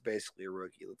Herbert's basically a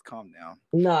rookie. Let's calm down.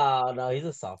 No, he's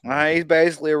a sophomore. He's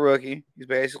basically a rookie.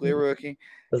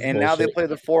 And now they play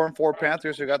the 4-4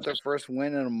 Panthers, who got their first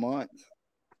win in a month.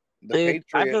 The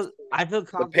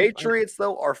Patriots,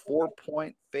 though, are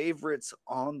 4-point favorites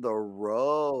on the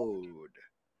road.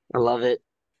 I love it.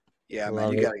 Yeah,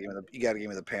 man, you gotta give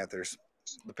me the Panthers.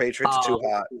 The Patriots are too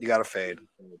hot. You gotta fade.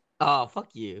 Oh, fuck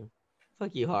you.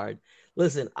 Fuck you hard.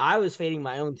 Listen, I was fading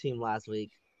my own team last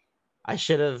week. I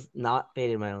should have not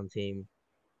faded my own team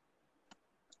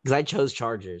because I chose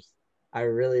Chargers. I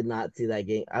really did not see that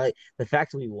game. The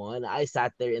fact we won, I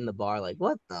sat there in the bar like,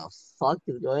 what the fuck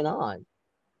is going on?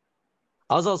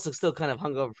 I was also still kind of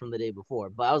hungover from the day before,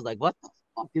 but I was like, what the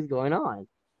fuck is going on?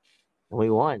 And we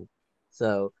won.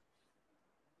 So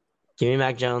give me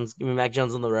Mac Jones. Give me Mac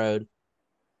Jones on the road.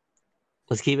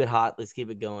 Let's keep it hot. Let's keep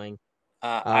it going.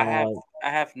 I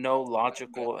have no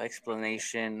logical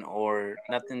explanation or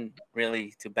nothing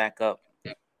really to back up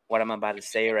what I'm about to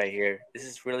say right here. This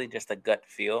is really just a gut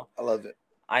feel. I love it.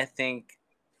 I think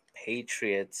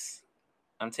Patriots.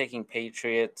 I'm taking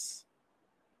Patriots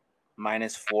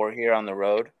 -4 here on the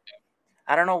road.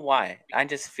 I don't know why. I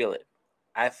just feel it.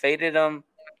 I faded them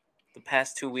the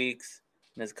past 2 weeks,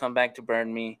 and it's come back to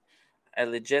burn me. I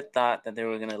legit thought that they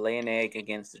were going to lay an egg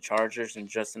against the Chargers and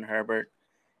Justin Herbert.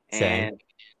 Same. And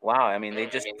wow, I mean, they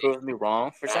just proved me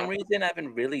wrong. For some reason, I've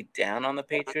been really down on the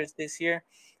Patriots this year.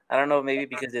 I don't know, maybe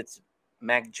because it's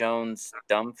Mac Jones'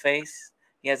 dumb face.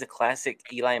 He has a classic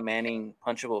Eli Manning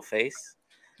punchable face.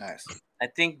 Nice. I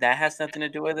think that has something to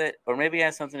do with it, or maybe it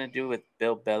has something to do with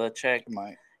Bill Belichick. It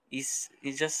might. He's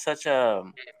just such a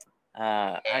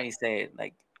how do you say it,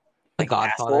 like The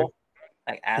Godfather.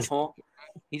 asshole.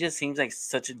 He just seems like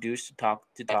such a douche to talk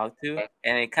to,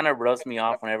 and it kind of rubs me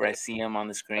off whenever I see him on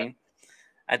the screen.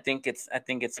 I think it's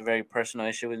a very personal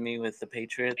issue with me with the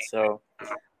Patriots, so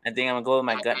I think I'm gonna go with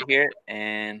my gut here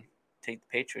and take the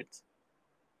Patriots.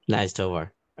 Nice,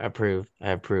 Tovar. I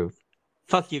approve.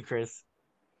 Fuck you, Chris.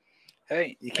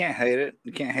 Hey, you can't hate it.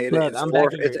 You can't hate Look, it. It's I'm four.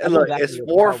 backing It's your- I'm look. backing It's your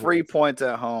 4 Cowboys. free points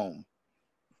at home.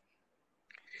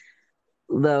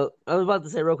 Though I was about to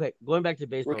say real quick, going back to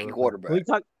baseball. Rookie real quick,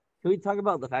 quarterback. Can we talk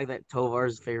about the fact that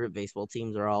Tovar's favorite baseball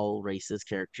teams are all racist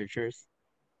caricatures?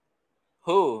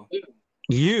 Who?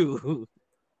 You,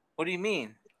 What do you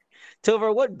mean?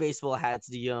 Tovar, what baseball hats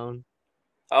do you own?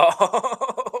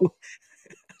 Oh,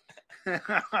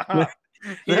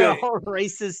 They're Yeah. all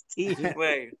racist teams.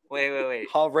 wait.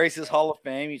 Racist Hall of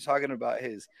Fame. You talking about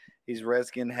his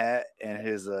Redskin hat and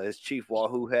his Chief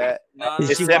Wahoo hat, No, His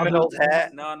his Chief Seminoles Wahoo-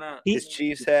 hat, no. his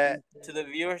Chiefs hat. To the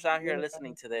viewers out here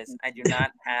listening to this, I do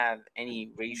not have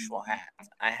any racial hats.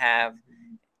 I have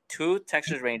 2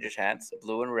 Texas Rangers hats,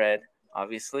 blue and red,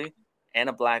 obviously, and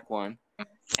a black one.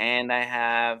 And I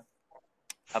have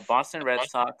a Boston Red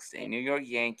Sox, a New York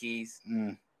Yankees,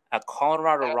 Mm. a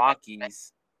Colorado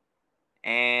Rockies,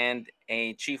 and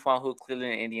a Chief Wahoo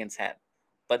Cleveland Indians hat.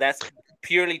 But that's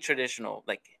purely traditional.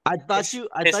 Like I thought you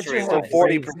had So a Right.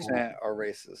 40% are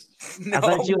racist. no, I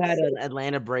thought you had an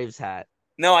Atlanta Braves hat.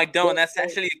 no, I don't. That's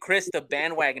actually Chris, the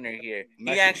bandwagoner here.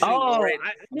 He actually wore it.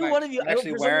 I knew I'm one of you. I'm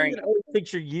actually For some wearing- reason, I always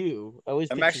picture you.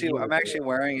 I'm actually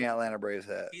wearing an Atlanta Braves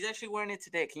hat. He's actually wearing it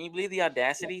today. Can you believe the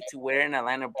audacity to wear an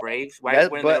Atlanta Braves? Right Yes,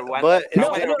 when but- they're, but right it's-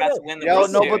 when they're about to win the Yeah,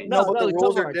 World no, Series. but the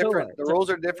rules Tovar, are different. Tovar. The rules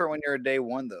are different when you're a day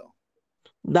one, though.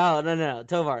 No,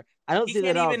 Tovar. I don't He see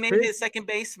can't that at all. even name his second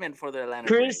baseman for the Atlanta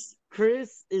Braves.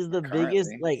 Chris is the biggest.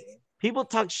 Currently. Like, people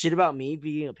talk shit about me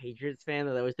being a Patriots fan.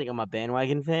 That they always think I'm a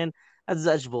bandwagon fan. That's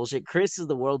such bullshit. Chris is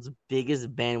the world's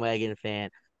biggest bandwagon fan.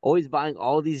 Always buying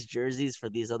all these jerseys for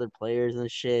these other players and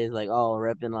shit. Like, oh,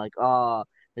 repping like, oh,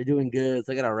 they're doing good,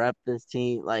 so I gotta rep this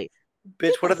team. Like,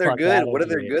 Bitch, Get what the if they're fuck good? outta What if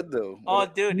they're here. good though? Oh,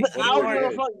 What- dude, but he I don't were give a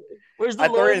wore, fuck. Where's the I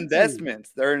thought they're loyalty?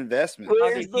 investments. They're investments.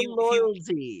 Where's dude, the he-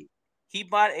 loyalty? he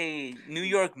bought a New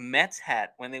York Mets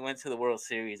hat when they went to the World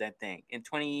Series, I think, in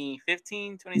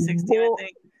 2015, 2016, Well- I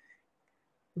think.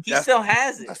 He That's- still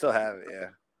has I it. still have it. Yeah.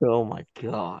 Oh my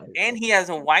god. And he has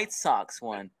a White Sox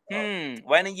one.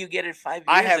 Why didn't you get it 5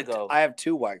 I years have ago? I have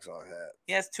 2 White Sox hats.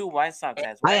 He has 2 White Sox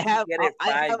hats. I Why didn't have you get it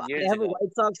 5 years I have a ago?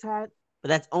 White Sox hat, but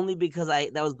that's only because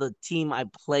that was the team I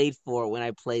played for when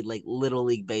I played like Little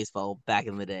League baseball back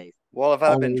in the day. Well, if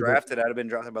I'd been Only the- drafted, I'd have been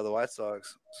drafted by the White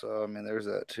Sox. So I mean, there's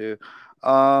that too.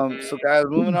 So guys,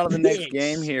 moving on to the next Bitch.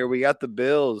 game here, we got the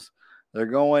Bills. They're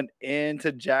going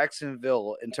into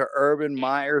Jacksonville, into Urban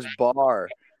Meyer's bar.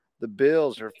 The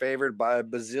Bills are favored by a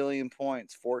bazillion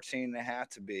points, 14.5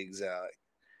 to be exact.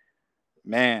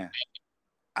 Man,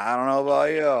 I don't know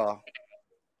about y'all.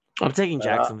 I'm taking Uh,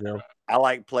 Jacksonville. I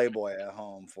like Playboy at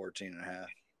home, 14.5.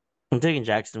 I'm taking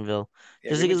Jacksonville. Yeah,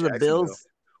 Just give me because the Jacksonville.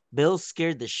 Bills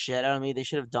scared the shit out of me. They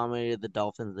should have dominated the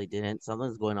Dolphins. They didn't.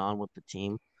 Something's going on with the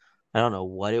team. I don't know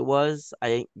what it was. I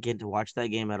didn't get to watch that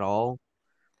game at all.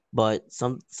 But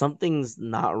something's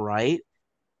not right.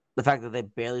 The fact that they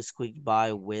barely squeaked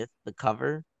by with the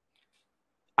cover.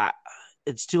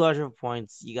 It's too large of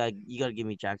points. You gotta give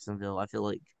me Jacksonville. I feel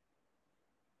like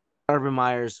Urban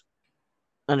Myers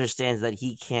understands that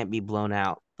he can't be blown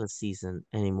out this season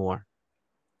anymore,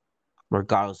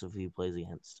 regardless of who he plays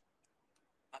against.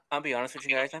 I'll be honest with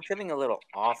you guys. I'm feeling a little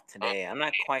off today. I'm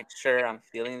not quite sure I'm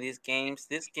feeling these games.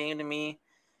 This game to me,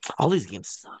 All these games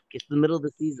suck. It's the middle of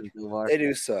the season, Tovar. They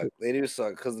do suck. They do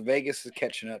suck because Vegas is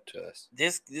catching up to us.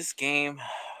 this game,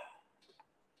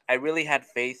 I really had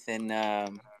faith in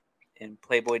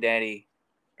Playboy Daddy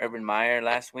Urban Meyer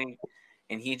last week,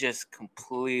 and he just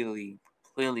completely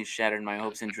shattered my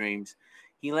hopes and dreams.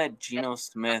 He let Geno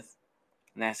Smith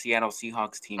and that Seattle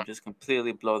Seahawks team just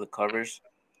completely blow the covers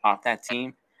off that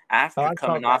team after I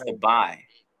coming called off that the bye.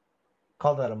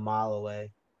 called that a mile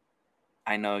away.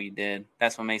 I know you did.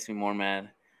 That's what makes me more mad.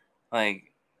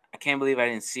 Like, I can't believe I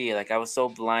didn't see it. Like, I was so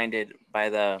blinded by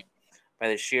the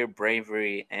sheer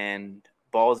bravery and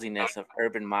ballsiness of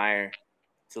Urban Meyer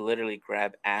to literally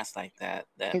grab ass like that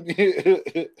that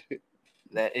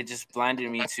it just blinded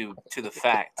me to the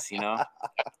facts, you know?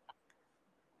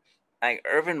 Like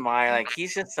Urban Meyer, like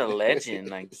he's just a legend.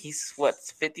 Like he's what,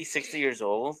 50, 60 years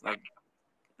old, like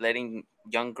letting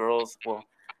young girls, well,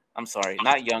 I'm sorry,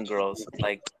 not young girls,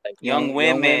 like young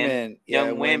women,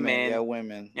 young women, yeah.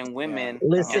 Listen,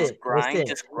 listen.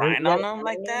 just You grind on gotta, them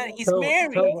like that. He's Tovar,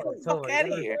 married. Get the fuck You out of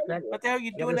gotta here. respect. What the hell are you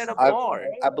You gotta doing at a I respect. bar?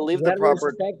 I believe You the gotta proper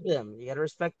respect them. You gotta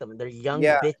respect them. They're young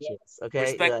yeah, bitches. Okay.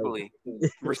 Respectfully.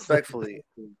 respectfully.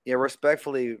 Yeah,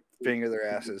 respectfully finger their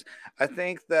asses. I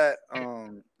think that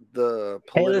the Hey,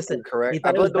 politically listen. correct He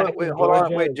thought he was back wait, in hold on,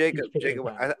 Georgia. wait, and Jacob. he's kicking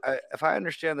Jacob, time. if I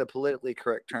understand the politically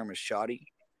correct term is shoddy.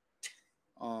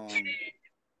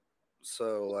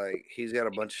 So like he's got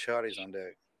a bunch of shotties on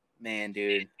deck. Man,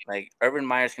 dude, like Urban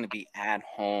Meyer's gonna be at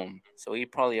home, so he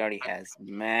probably already has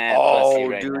mad pussy Oh,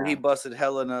 right dude, he now. busted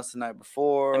hella nuts the night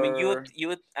before. I mean, you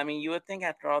would think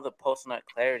after all the post nut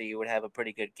clarity, you would have a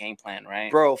pretty good game plan, right?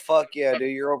 Bro, fuck yeah,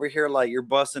 dude. You're over here like you're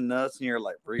busting nuts and you're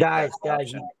like Guys,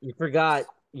 option. you forgot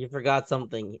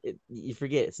something. You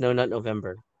forget it's No Nut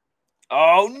November.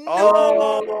 Oh no!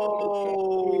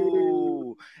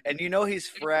 Oh, and you know he's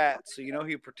frat, so you know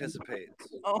he participates.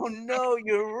 Oh no!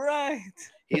 You're right.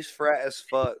 He's frat as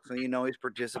fuck, so you know he's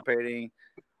participating.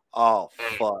 Oh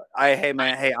fuck! Hey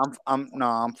man, hey, I'm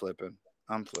flipping.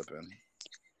 I'm flipping.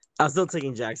 I'm still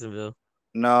taking Jacksonville.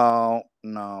 No,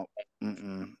 no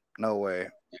way.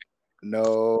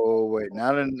 No way.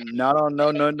 Not on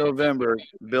no November.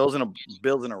 Bills in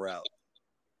a route.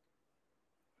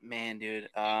 Man, dude.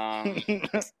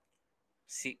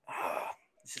 See,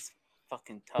 it's just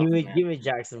fucking tough, man. Give me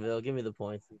Jacksonville. Give me the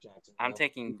points. I'm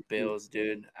taking Bills,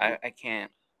 dude. I can't.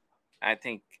 I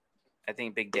think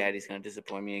Big Daddy's gonna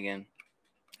disappoint me again.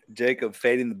 Jacob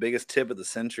fading the biggest tip of the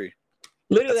century.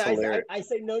 Literally, I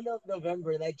say No Nut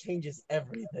November. That changes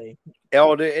everything.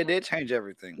 Oh, it did change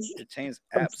everything. It changed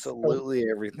absolutely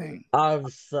everything. I'm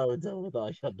so done with all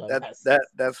your dumbasses.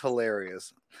 That's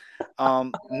hilarious.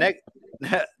 Next,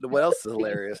 what else is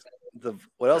hilarious? The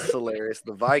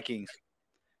Vikings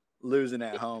losing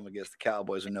at home against the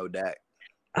Cowboys with no Dak.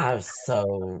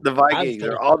 The Vikings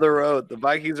are on the road. The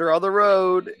Vikings are on the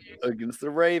road against the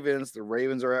Ravens. The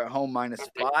Ravens are at home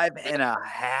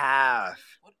 -5.5.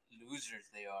 What losers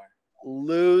they are.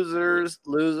 Losers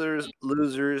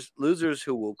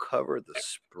who will cover the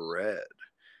spread.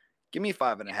 Give me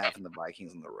 5.5 in the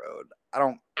Vikings on the road. I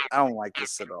don't like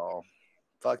this at all.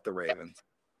 Fuck the Ravens.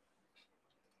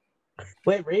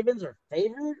 Wait, Ravens are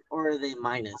favored or are they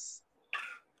minus?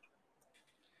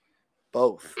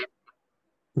 Both.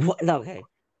 What? Okay.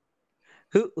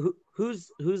 Who's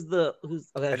okay?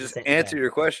 I just answered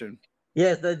your question.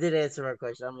 Yes, that did answer my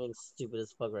question. I'm being stupid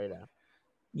as fuck right now.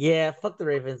 Yeah, fuck the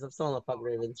Ravens. I'm still on the fuck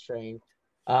Ravens train.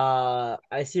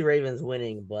 I see Ravens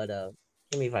winning, but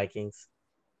give me Vikings.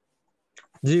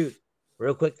 Dude,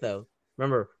 real quick though.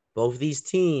 Remember, both these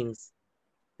teams,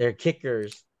 their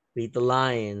kickers beat the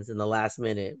Lions in the last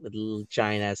minute with little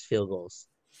giant ass field goals.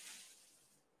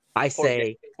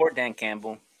 Poor Dan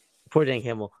Campbell. Poor Dan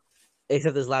Campbell.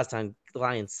 Except this last time, the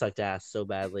Lions sucked ass so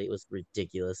badly. It was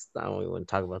ridiculous. I don't even want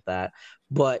to talk about that.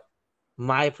 But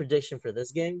my prediction for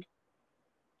this game,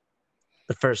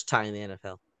 the first tie in the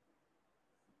NFL.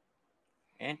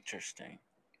 Interesting.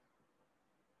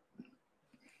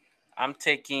 I'm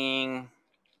taking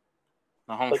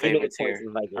the home favorites here.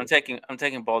 I'm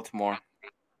taking Baltimore.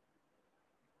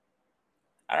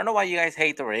 I don't know why you guys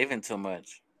hate the Ravens so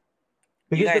much.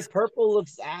 Because the purple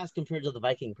looks ass compared to the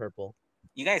Viking purple.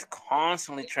 You guys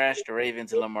constantly trash the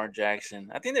Ravens and Lamar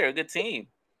Jackson. I think they're a good team.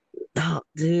 No,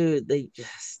 dude, they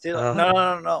just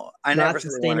no. I never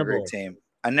said they weren't a great team.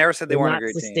 I never said they weren't a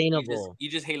great team. You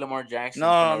just hate Lamar Jackson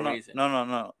for no reason.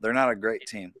 No. They're not a great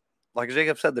team. Like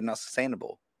Jacob said, they're not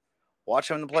sustainable.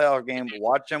 Watch him in the playoff game.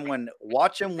 Watch him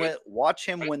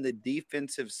when the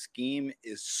defensive scheme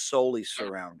is solely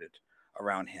surrounded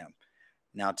around him.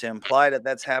 Now, to imply that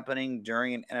that's happening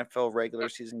during an NFL regular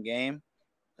season game,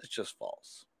 it's just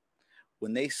false.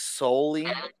 When they solely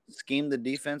scheme the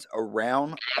defense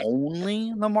around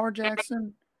only Lamar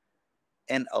Jackson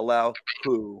and allow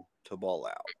who to ball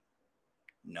out?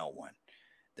 No one.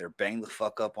 They're banged the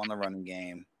fuck up on the running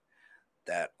game.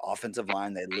 That offensive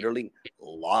line, they literally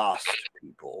lost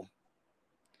people.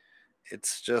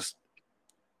 It's just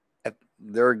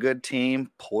they're a good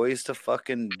team, poised to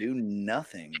fucking do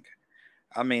nothing.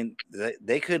 I mean,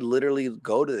 they could literally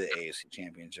go to the AFC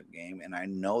Championship game, and I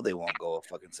know they won't go a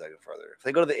fucking second further. If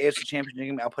they go to the AFC Championship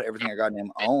game, I'll put everything I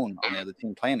goddamn own on the other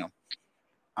team playing them.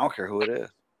 I don't care who it is.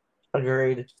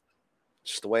 Agreed.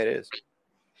 Just the way it is.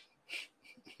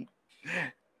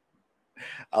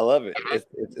 I love it.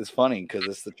 It's funny because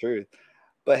it's the truth.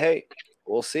 But hey,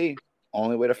 we'll see.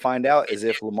 Only way to find out is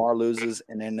if Lamar loses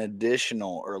in an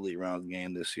additional early round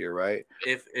game this year, right?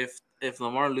 If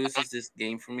Lamar loses this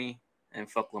game for me, and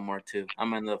fuck Lamar too,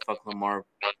 I'm in the fuck Lamar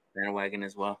bandwagon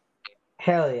as well.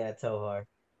 Hell yeah, Tohar.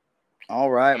 All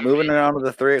right, moving on to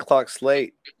the 3:00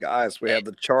 slate, guys. We have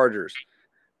the Chargers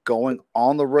going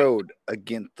on the road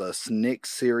against the Nick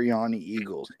Sirianni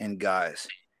Eagles, and guys,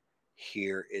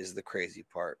 here is the crazy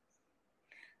part.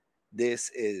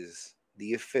 This is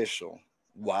the official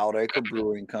Wild Acre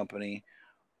Brewing Company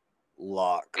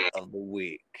lock of the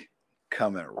week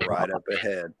coming right up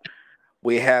ahead.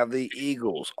 We have the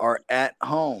Eagles are at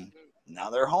home.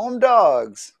 Now they're home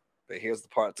dogs. But here's the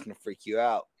part that's going to freak you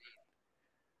out.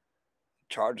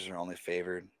 Chargers are only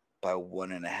favored by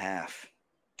 1.5.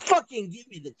 Fucking give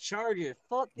me the Chargers.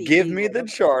 Fuck the Give Eagles. me the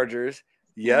Chargers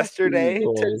yesterday,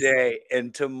 Eagles. today,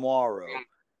 and tomorrow.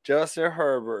 Justin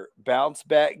Herbert, bounce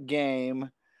back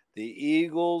game. The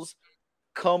Eagles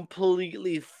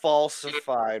completely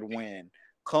falsified win.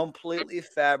 Completely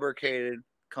fabricated.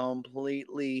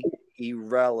 Completely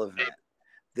irrelevant.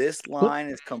 This line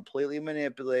is completely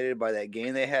manipulated by that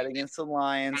game they had against the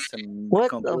Lions to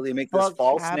completely make this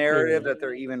false narrative that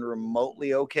they're even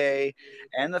remotely okay.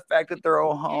 And the fact that they're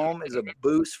at home is a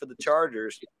boost for the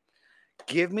Chargers.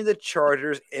 Give me the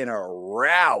Chargers in a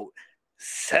rout.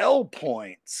 Sell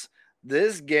points.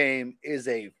 This game is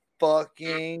a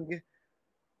fucking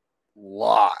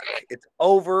lock. It's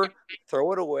over.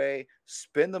 Throw it away.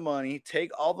 Spend the money.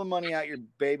 Take all the money out your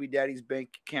baby daddy's bank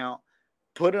account.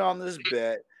 Put it on this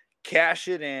bet. Cash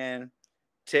it in.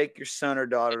 Take your son or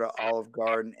daughter to Olive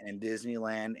Garden and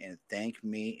Disneyland and thank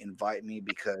me. Invite me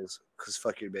because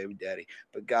fuck your baby daddy.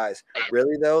 But guys,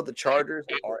 really though, the Chargers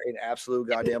are an absolute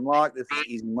goddamn lock. This is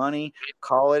easy money.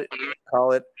 Call it,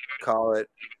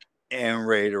 and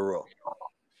ready to roll.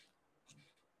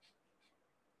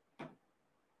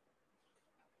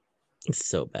 It's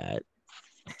so bad.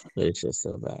 It's just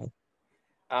so bad.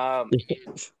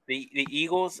 The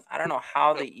Eagles, I don't know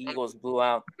how the Eagles blew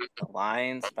out the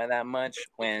Lions by that much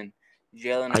when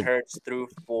Jalen Hurts threw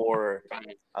for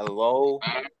a low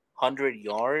 100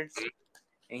 yards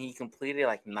and he completed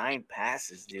like 9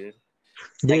 passes, dude.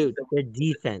 Dude, their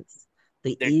defense.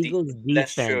 The Eagles'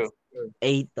 defense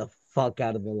ate the fuck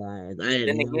out of the Lions.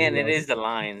 Then again, it is the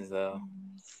Lions, though.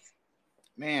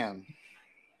 Man.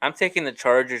 I'm taking the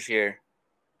Chargers here.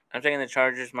 I'm taking the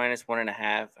Chargers minus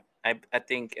 1.5. I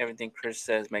think everything Chris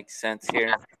says makes sense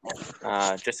here.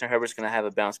 Justin Herbert's going to have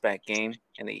a bounce back game,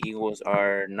 and the Eagles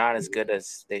are not as good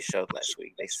as they showed last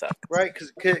week. They suck. Right,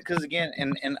 because again,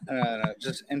 and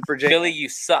for Jake, Philly, you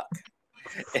suck.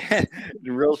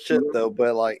 Real shit though,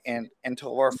 but like, and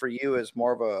Tovar, for you as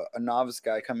more of a novice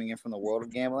guy coming in from the world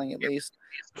of gambling, at least,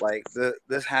 like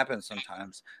this happens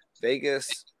sometimes.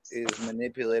 Vegas is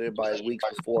manipulated by weeks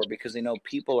before because they know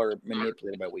people are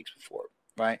manipulated by weeks before.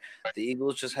 Right, the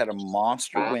Eagles just had a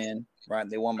monster win. Right,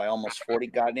 they won by almost 40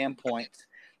 goddamn points,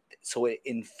 so it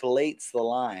inflates the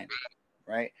line.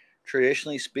 Right,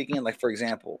 traditionally speaking, like for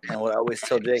example, and what I always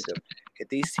tell Jacob, if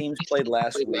these teams played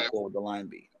last week, what would the line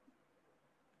be?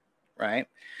 Right,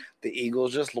 the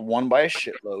Eagles just won by a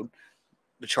shitload.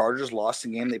 The Chargers lost the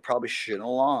game they probably shouldn't have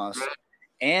lost,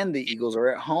 and the Eagles are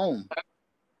at home.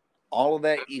 All of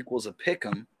that equals a pick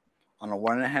 'em on a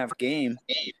 1.5 game.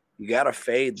 You got to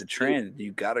fade the trend.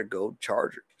 You got to go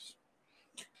Chargers.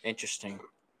 Interesting.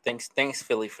 Thanks,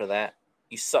 Philly, for that.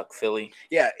 You suck, Philly.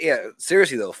 Yeah.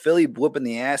 Seriously, though, Philly whooping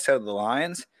the ass out of the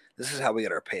Lions, this is how we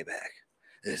get our payback.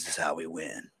 This is how we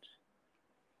win.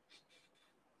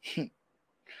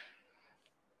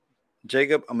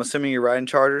 Jacob, I'm assuming you're riding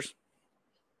Chargers?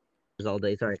 All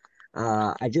day, sorry.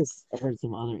 I just heard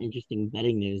some other interesting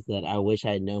betting news that I wish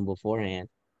I had known beforehand.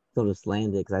 Sort of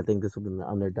slammed it because I think this would have been the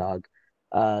underdog.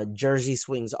 Jersey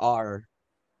swings are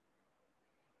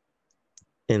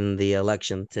in the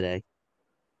election today.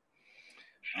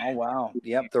 Oh, wow.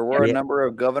 Yep, there were a number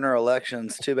of governor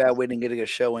elections. Too bad we didn't get a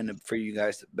show in for you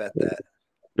guys to bet that.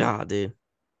 Nah, dude.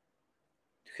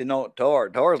 You know,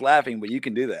 Tor's laughing, but you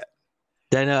can do that.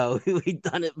 I know. We've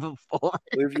done it before.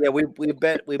 We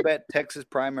bet Texas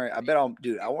primary. I want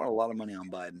a lot of money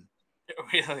on Biden.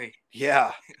 Really?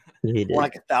 Yeah. He did.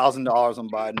 Like $1,000 on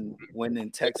Biden winning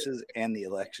Texas and the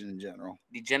election in general.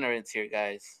 Degenerates here,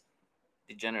 guys.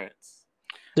 Degenerates.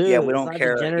 Dude, Yeah, we it's don't not care.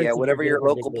 Yeah, degenerates if you're whatever good your at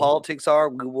local predicting. politics are,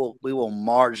 we will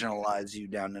marginalize you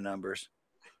down to numbers.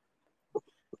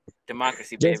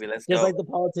 Democracy, Just baby. Let's just go. like the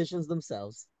politicians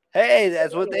themselves. Hey,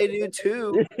 that's what they do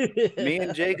too. Me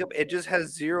and Jacob, it just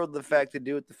has zero the fact to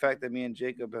do with the fact that me and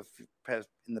Jacob have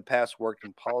in the past worked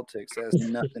in politics. It has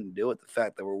nothing to do with the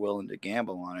fact that we're willing to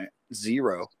gamble on it.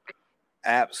 Zero.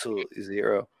 Absolutely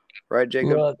zero. Right,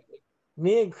 Jacob? Look,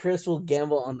 me and Chris will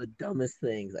gamble on the dumbest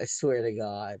things. I swear to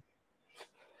God.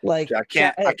 Like, I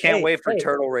can't wait for hey.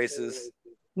 turtle races.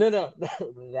 No,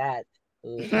 that.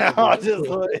 I'll just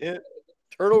let it.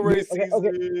 Turtle race Okay,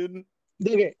 season.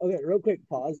 okay, real quick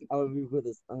pause. I'm gonna move with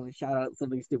this. I'm gonna shout out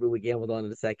something stupid we gambled on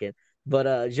in a second. But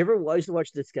did you ever used to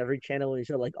watch Discovery Channel when you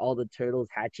showed like all the turtles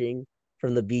hatching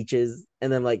from the beaches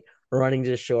and then like running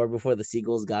to shore before the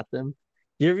seagulls got them?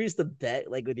 You ever used to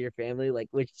bet like with your family like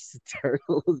which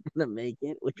turtle was gonna make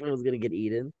it, which one was gonna get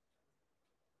eaten?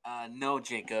 No,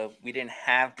 Jacob. We didn't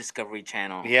have Discovery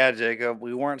Channel. Yeah, Jacob,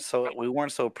 we weren't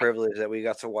so privileged that we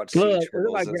got to watch sea Look, we're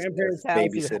at my turtles grandparents' as house who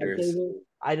had babysitters. cable.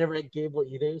 I never had cable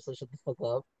either, so shut the fuck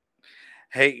up.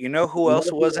 Hey, you know who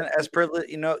else wasn't as privileged?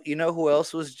 You know who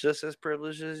else was just as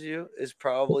privileged as you? Is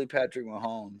probably Patrick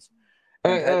Mahomes.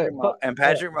 And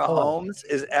Patrick Hold on. Mahomes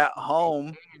is at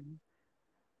home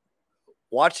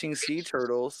watching sea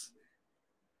turtles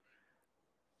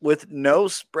with no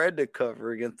spread to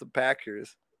cover against the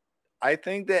Packers. I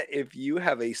think that if you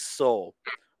have a soul,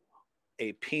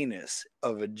 a penis,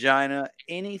 a vagina,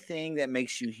 anything that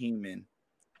makes you human,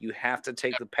 you have to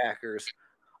take the Packers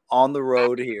on the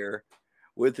road here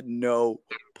with no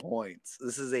points.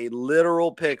 This is a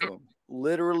literal pick 'em.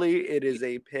 Literally, it is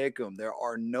a pick 'em. There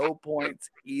are no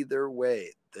points either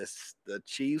way. The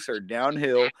Chiefs are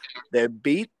downhill. They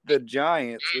beat the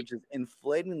Giants, which is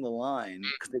inflating the line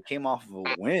because they came off of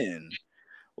a win.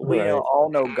 We Right. all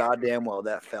know goddamn well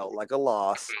that felt like a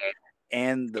loss.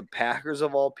 And the Packers,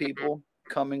 of all people,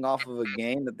 coming off of a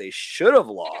game that they should have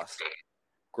lost,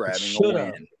 grabbing a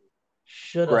win.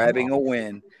 Grabbing a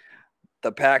win.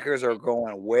 The Packers are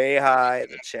going way high.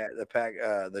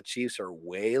 The Chiefs are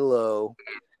way low.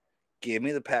 Give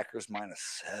me the Packers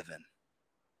 -7.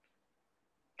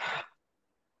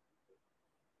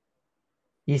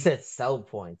 You said sell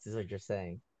points, is what you're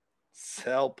saying.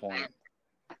 Sell point.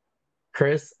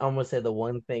 Chris, I'm gonna say the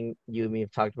one thing you and me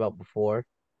have talked about before.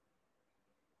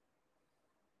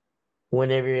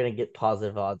 Whenever you're gonna get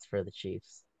positive odds for the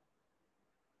Chiefs.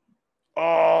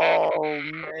 Oh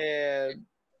man.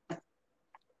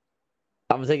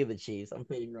 I'm taking the Chiefs. I'm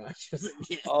fading Rodgers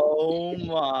again. Oh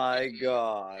my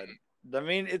god. I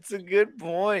mean, it's a good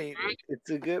point. It's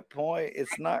a good point.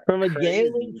 It's not From a crazy.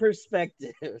 gambling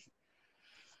perspective.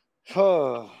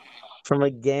 Oh. From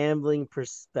a gambling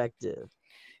perspective.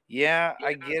 Yeah,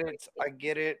 I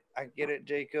get it,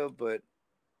 Jacob, but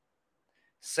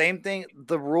same thing.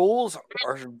 The rules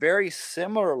are very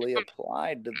similarly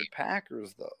applied to the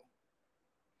Packers, though.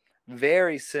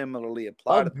 Very similarly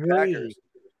applied to the Packers.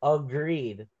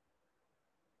 Agreed.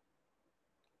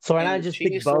 So why And not the just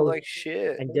Chiefs pick look both like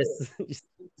shit. and just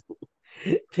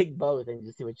pick both and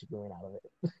just see what you're doing out of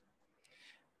it.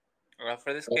 Well,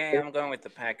 for this game, I'm going with the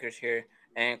Packers here.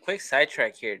 And quick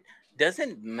sidetrack here.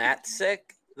 Doesn't Matzek,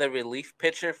 the relief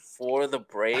pitcher for the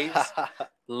Braves,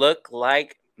 look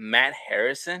like Matt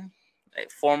Harrison, a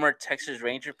former Texas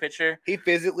Ranger pitcher? He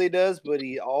physically does, but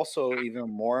he also, even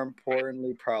more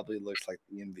importantly, probably looks like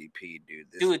the MVP,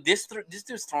 dude. This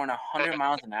dude's throwing 100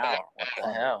 miles an hour. What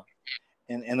the hell?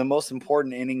 In the most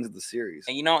important innings of the series.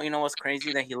 And you know what's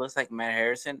crazy? That he looks like Matt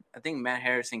Harrison. I think Matt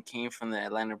Harrison came from the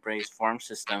Atlanta Braves farm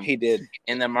system. He did.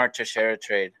 In the Mark Teixeira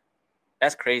trade.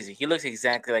 That's crazy. He looks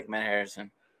exactly like Matt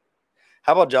Harrison.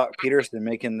 How about Jock Peterson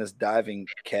making this diving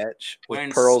catch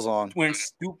with pearls on? Wearing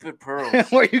stupid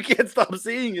pearls. Where you can't stop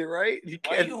seeing it, right?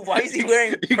 Why is he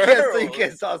wearing pearls? You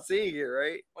can't stop seeing it,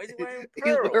 right? Why is he wearing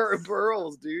pearls? He's wearing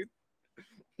pearls, dude.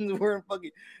 He's wearing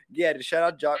fucking... Yeah, to shout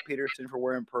out Jock Peterson for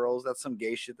wearing pearls. That's some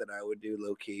gay shit that I would do,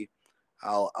 low-key.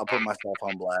 I'll put myself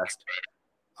on blast.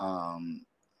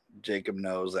 Jacob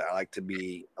knows that I like to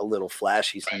be a little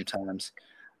flashy sometimes.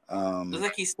 Looks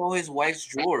like he stole his wife's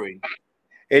jewelry.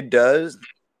 It does,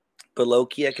 but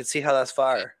low-key, I can see how that's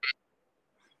fire.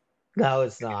 No,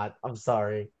 it's not. I'm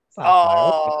sorry. It's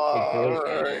not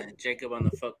fire. Jacob on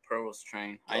the fuck pearls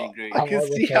train. I agree. I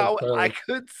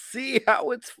could see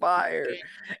how it's fire,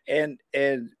 and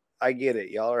I get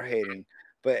it. Y'all are hating,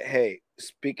 but hey,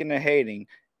 speaking of hating,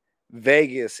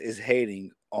 Vegas is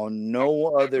hating on no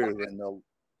other than the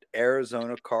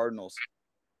Arizona Cardinals.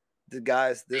 The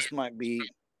guys, this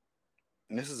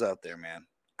is out there, man.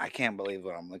 I can't believe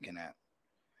what I'm looking at.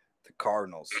 The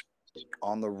Cardinals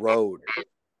on the road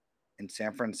in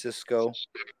San Francisco.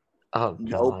 Oh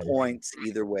No God! points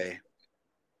either way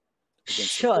against the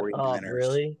Shut up! 49ers.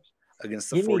 Really? Against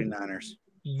the Give me 49ers.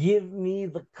 Give me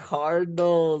the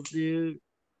Cardinals, dude.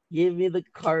 Give me the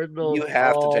Cardinals You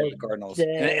have to take all the Cardinals.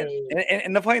 day.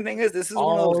 And the funny thing is, this is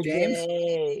one of those All games.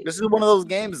 day. This is one of those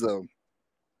games, though,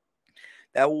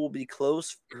 that will be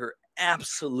close for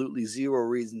absolutely zero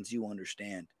reasons you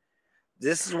understand.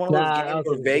 This is one of those Nah, I games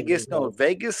don't where think it's gonna be close.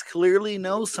 Vegas clearly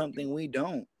knows something we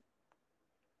don't.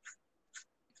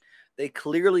 They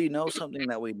clearly know something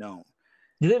that we don't.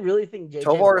 Do they really think JJ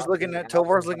Tovar's Watt's looking gonna at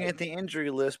out the injury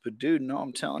list, but dude, no,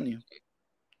 I'm telling you,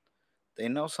 they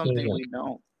know something we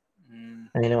don't.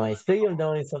 Anyway, speaking of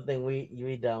knowing something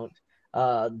we don't,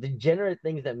 degenerate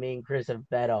things that me and Chris have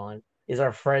bet on is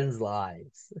our friends'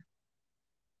 lives.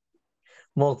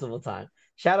 Multiple times.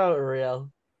 Shout out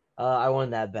Ariel. I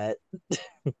won that bet.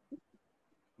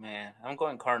 Man, I'm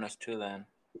going Cardinals too. Then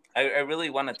I really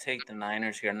want to take the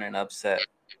Niners here in an upset.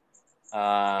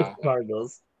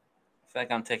 Cardinals. I feel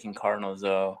like I'm taking Cardinals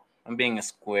though. I'm being a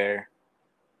square.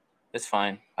 It's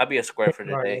fine. I'll be a square for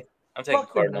today. I'm taking Fuck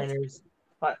the Cardinals. Niners.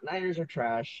 But Niners are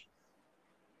trash.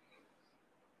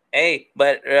 Hey,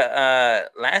 but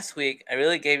last week I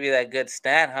really gave you that good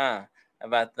stat, huh?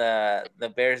 About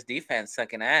the Bears defense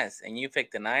sucking ass, and you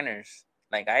picked the Niners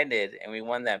like I did, and we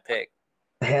won that pick.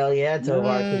 Hell yeah,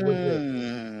 Tovar.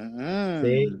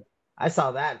 See, Mm. I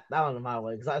saw that one my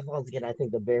way because once again I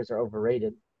think the Bears are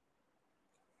overrated.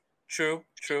 True.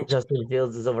 Justin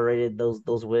Fields is overrated.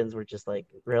 Those wins were just like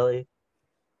really.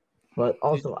 But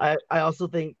also, I also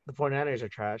think the 49ers are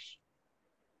trash.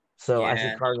 So I see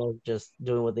Yeah, Cardinals just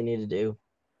doing what they need to do.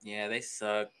 yeah, they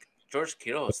suck. George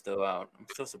Kittle is still out. I'm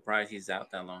still surprised he's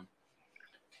out that long.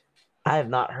 I have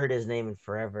not heard his name in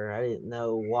forever. I didn't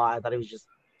know why. I thought he was just,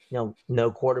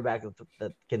 no quarterback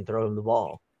that can throw him the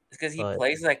ball. It's because he But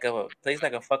plays like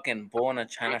a fucking bull in a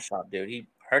china shop, dude. He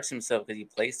hurts himself because he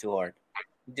plays too hard.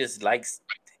 He just likes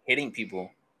hitting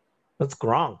people. that's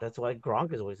Gronk. That's why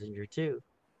Gronk is always injured too.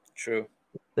 True.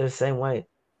 They're the same way.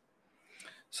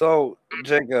 So,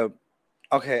 Jacob,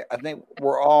 okay, I think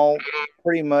we're all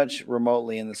pretty much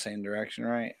remotely in the same direction,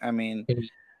 right? I mean,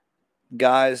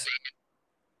 guys,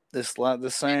 this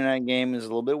Sunday night game is a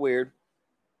little bit weird,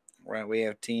 right? We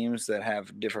have teams that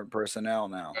have different personnel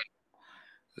now.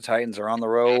 The Titans are on the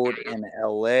road in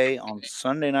LA on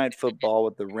Sunday Night Football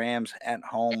with the Rams at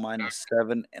home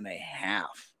 -7.5.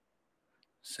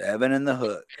 7 in the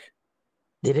hook.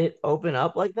 Did it open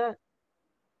up like that?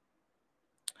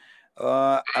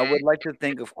 I would like to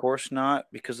think, of course not,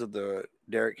 because of the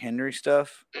Derrick Henry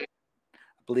stuff. I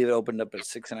believe it opened up at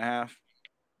 6.5.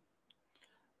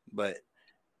 But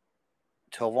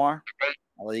Tovar,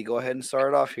 I'll let you go ahead and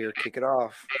start it off here. Kick it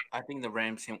off. I think the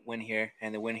Rams can win here,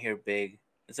 and they win here big.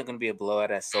 It's not going to be a blowout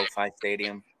at SoFi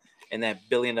Stadium, in that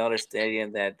billion-dollar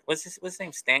stadium. What's his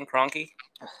name? Stan Kroenke,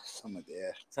 something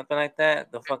like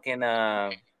that. The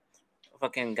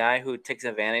fucking guy who takes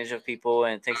advantage of people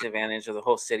and takes advantage of the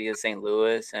whole city of St.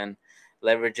 Louis and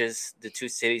leverages the two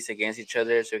cities against each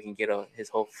other so he can get his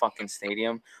whole fucking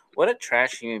stadium. What a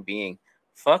trash human being!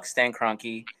 Fuck Stan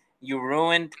Kroenke. You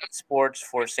ruined sports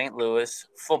for St. Louis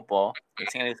football. The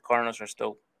St. Louis Cardinals are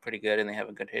still pretty good and they have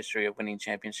a good history of winning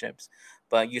championships.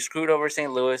 But you screwed over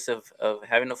St. Louis of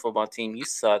having a football team. You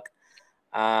suck.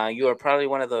 You are probably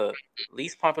one of the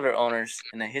least popular owners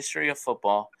in the history of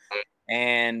football.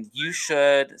 And you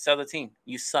should sell the team.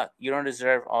 You suck. You don't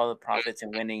deserve all the profits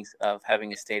and winnings of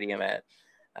having a stadium at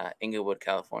Inglewood,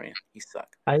 California. You suck.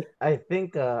 I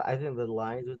think the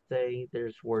Lions would say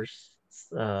there's worse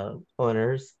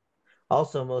owners.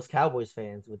 Also, most Cowboys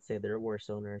fans would say they're worse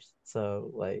owners.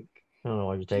 So, like, I don't know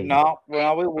what you're taking. No,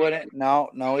 well, we wouldn't. No,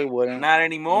 we wouldn't. Not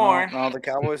anymore. No, the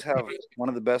Cowboys have one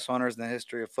of the best owners in the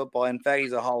history of football. In fact,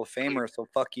 he's a Hall of Famer, so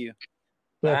fuck you.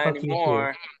 Yeah, Not fuck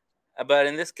anymore. But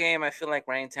in this game, I feel like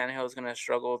Ryan Tannehill is going to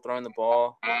struggle throwing the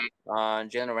ball.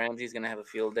 Jalen Ramsey is going to have a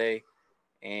field day.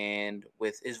 And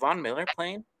is Von Miller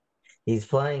playing? He's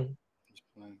playing.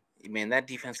 Man, that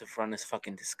defensive front is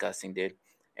fucking disgusting, dude.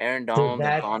 Aaron Donald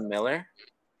and Von Miller.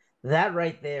 That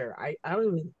right there, I don't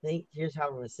even think. Here's how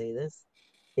I'm gonna say this: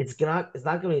 it's not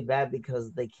gonna be bad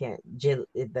because they can't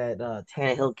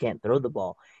Tannehill can't throw the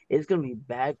ball. It's gonna be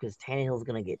bad because Tannehill's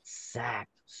gonna get sacked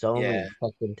so many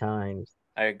fucking times.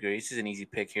 I agree. This is an easy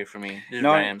pick here for me.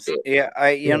 Rams. Yeah,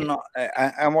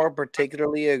 I more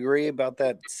particularly agree about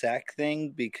that sack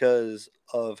thing because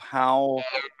of how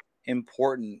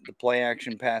important the play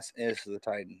action pass is for the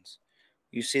Titans.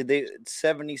 You see,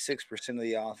 76% of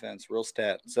the offense, real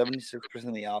stat, 76%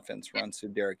 of the offense runs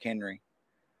through Derrick Henry.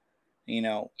 You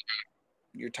know,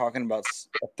 you're talking about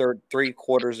three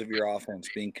quarters of your offense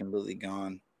being completely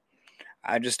gone.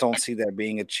 I just don't see that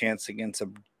being a chance against a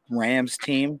Rams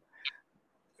team,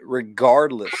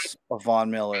 regardless of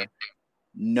Von Miller,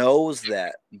 knows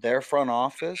that their front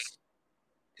office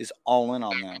is all in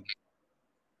on them.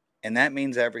 And that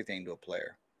means everything to a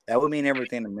player. That would mean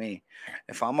everything to me.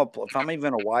 If I'm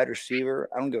even a wide receiver,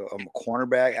 I'm a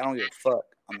cornerback, I don't give a fuck.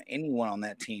 I'm anyone on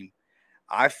that team.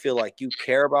 I feel like you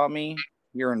care about me,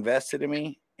 you're invested in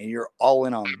me, and you're all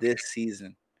in on this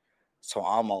season. So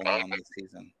I'm all in on this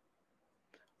season.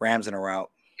 Rams in a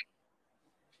route.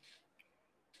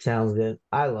 Sounds good.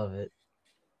 I love it.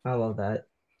 I love that.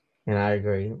 And I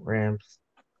agree. Rams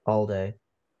all day.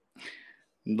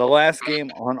 The last game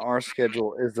on our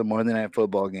schedule is the Monday Night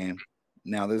Football game.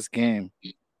 Now, this game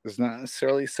is not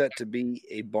necessarily set to be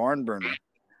a barn burner,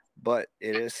 but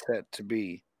it is set to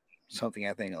be something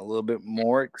I think a little bit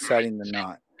more exciting than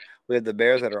not. We have the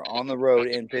Bears that are on the road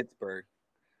in Pittsburgh.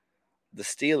 The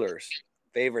Steelers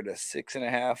favored a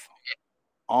 6.5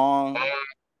 on.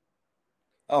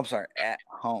 Oh, I'm sorry, at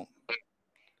home.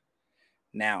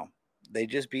 Now, they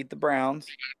just beat the Browns.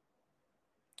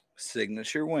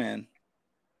 Signature win.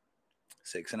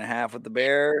 6.5 with the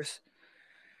Bears.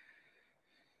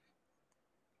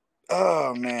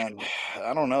 Oh man,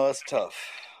 I don't know. That's tough.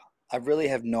 I really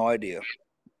have no idea.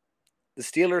 The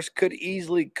Steelers could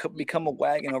easily become a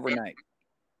wagon overnight.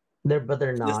 But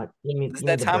they're This, not. this is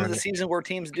that time of the season where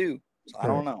teams do. So I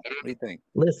don't know. What do you think?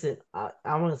 Listen, I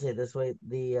want to say it this way: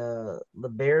 the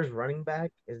Bears running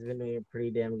back has been doing a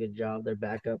pretty damn good job. Their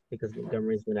backup because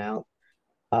Montgomery's been out.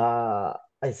 I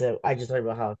just talked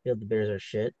about how I feel the Bears are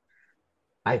shit.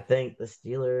 I think the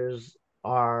Steelers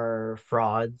are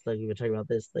frauds. Like we've been talking about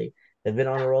this. They've been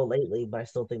on a roll lately, but I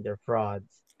still think they're frauds.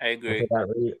 I agree.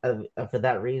 For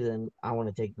that reason, I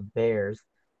want to take the Bears.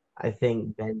 I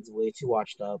think Ben's way too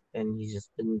washed up, and he's just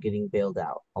been getting bailed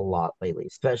out a lot lately,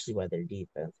 especially by their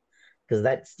defense. Because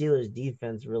that Steelers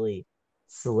defense really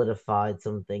solidified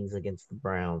some things against the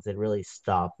Browns. It really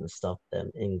stopped and stuffed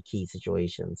them in key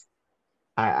situations.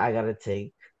 I gotta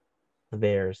take the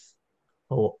Bears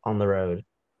on the road.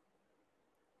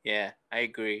 Yeah, I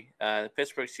agree. The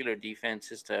Pittsburgh Steelers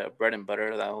defense is the bread and butter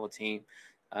of that whole team.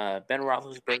 Ben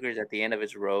Roethlisberger is at the end of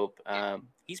his rope.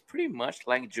 He's pretty much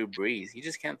like Drew Brees. He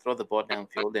just can't throw the ball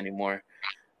downfield anymore.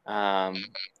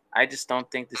 I just don't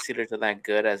think the Steelers are that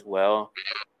good as well.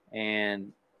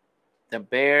 And the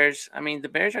Bears, I mean, the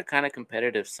Bears are kind of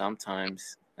competitive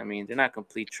sometimes. I mean, they're not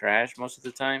complete trash most of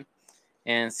the time.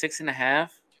 And 6.5,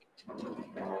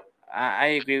 I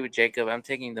agree with Jacob. I'm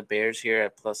taking the Bears here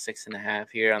at +6.5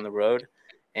 here on the road.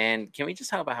 And can we just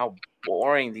talk about how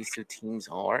boring these two teams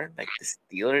are? Like the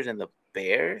Steelers and the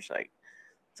Bears, like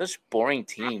such boring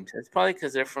teams. It's probably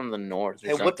because they're from the north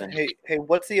or something.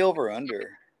 What's the over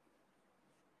under?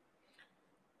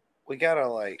 We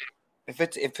gotta if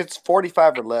it's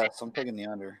 45 or less, I'm taking the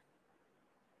under.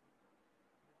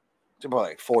 It's about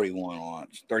like 41 on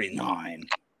 39.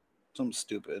 Something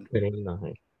stupid.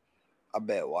 39. I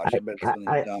bet. Watch. I bet it's something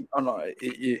dumb. Oh no,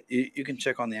 you can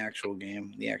check on the actual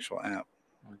game, the actual app.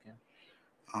 Okay.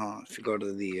 If you go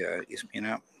to the ESPN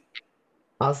app,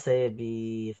 I'll say it'd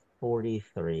be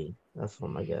 43. That's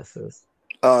what my guess is.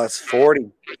 It's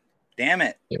 40. Damn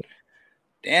it.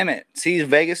 Damn it. See,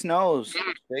 Vegas knows.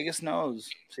 Vegas knows.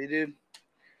 See, dude.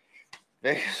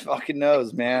 Vegas fucking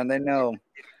knows, man. They know.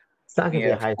 It's not gonna be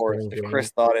a high scoring game. If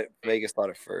Chris thought it, Vegas thought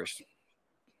it first.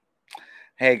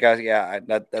 Hey guys, yeah,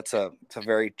 that's a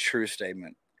very true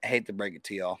statement. I hate to break it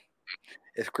to y'all.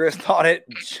 If Chris thought it,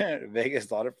 Vegas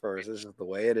thought it first. This is the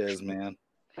way it is, man.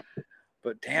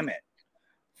 But damn it.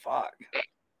 Fuck.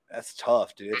 That's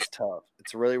tough, dude. It's tough.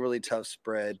 It's a really, really tough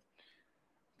spread.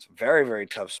 It's a very, very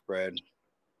tough spread.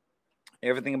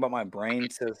 Everything about my brain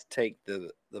says take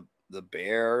the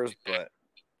Bears, but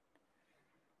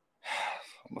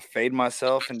I'm gonna fade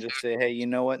myself and just say, hey, you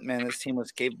know what, man? This team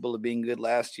was capable of being good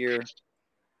last year.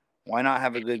 Why not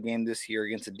have a good game this year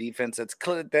against a defense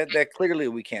that clearly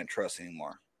we can't trust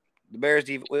anymore? The Bears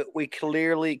we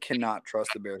clearly cannot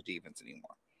trust the Bears defense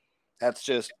anymore. That's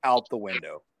just out the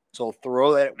window. So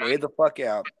throw that way the fuck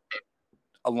out,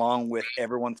 along with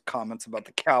everyone's comments about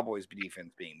the Cowboys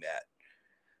defense being bad.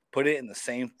 Put it in the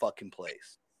same fucking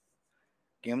place.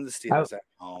 Give them the Steelers at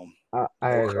home. I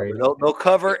agree. They'll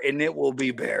cover, and it will be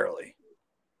barely.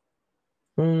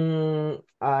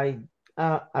 I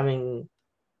mean,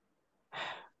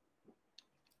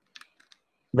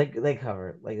 they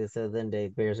cover. Like I said, then the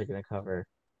Bears are gonna cover.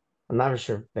 I'm not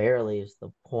sure if barely is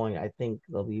the point. I think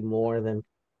they'll be more than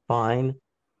fine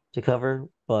to cover,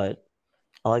 but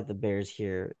I like the Bears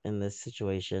here in this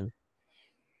situation.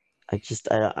 I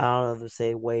don't know to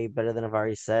say way better than I've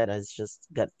already said. I just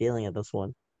got feeling at this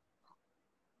one.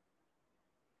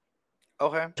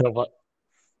 Okay. Tova.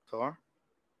 Tor.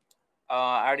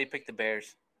 I already picked the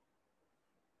Bears.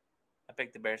 I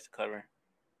picked the Bears to cover.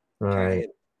 All Can't right. hate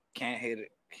it. Can't hate it.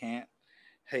 Can't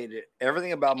hate it.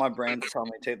 Everything about my brain's telling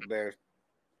me to take the Bears.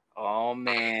 Oh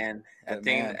man, But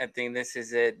man, I think this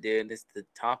is it, dude. This is the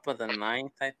top of the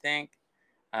ninth. I think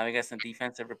we got some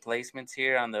defensive replacements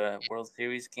here on the World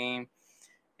Series game,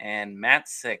 and Matt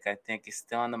Sick, I think, is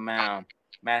still on the mound.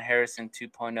 Matt Harrison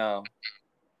 2.0.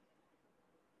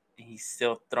 He's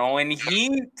still throwing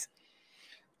heat.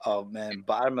 oh man,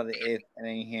 bottom of the eighth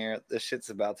inning here. This shit's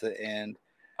about to end.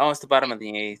 Oh, it's the bottom of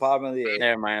the eighth. Bottom of the eighth.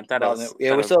 Never mind. I thought it Bottom was. yeah,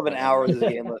 thought we it still have was an hour of better. this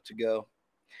game left to go.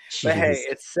 But hey,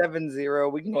 Jeez. it's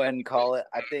 7-0. We can go ahead and call it.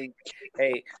 I think.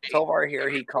 Hey, Tovar here.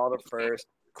 He called it first.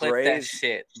 Clip that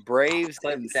shit. Braves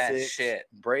Clip in that 6. shit.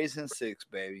 Braves in 6,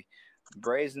 baby.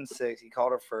 Braves in 6. He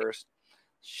called it first.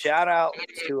 Shout out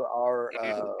to our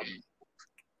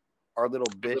little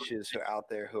bitches who out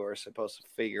there who are supposed to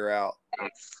figure out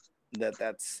that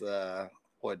that's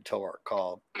what Tovar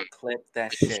called. Clip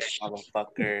that shit,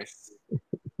 motherfuckers.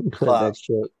 That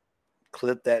shit.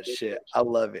 Clip that shit. I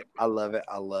love it. I love it.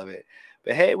 I love it.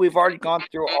 But hey, we've already gone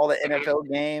through all the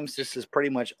NFL games. This is pretty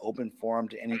much open forum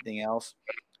to anything else.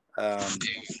 I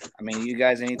mean, you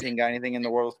guys, got anything in the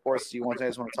world of sports you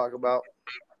guys want to talk about?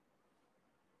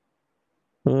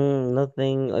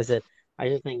 Nothing. Like I said, I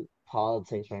just think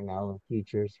politics right now, the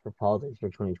futures for politics for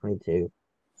 2022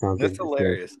 sounds That's interesting.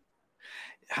 hilarious.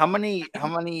 How many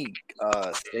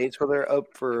states were there up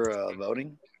for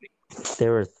voting?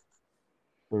 There were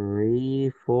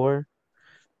 3, 4.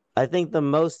 I think the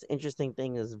most interesting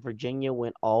thing is Virginia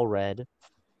went all red.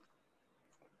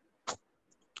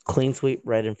 Clean sweep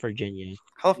red in Virginia.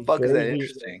 How the fuck is that Jersey-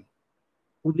 interesting?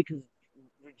 Well, because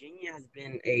Virginia has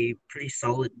been a pretty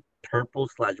solid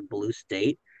purple/blue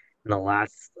state in the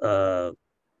last I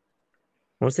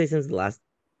want to say since the last.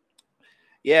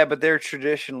 Yeah, but they're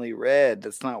traditionally red.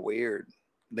 That's not weird.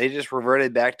 They just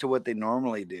reverted back to what they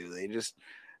normally do. They just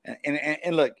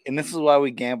and look, and this is why we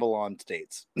gamble on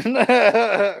states,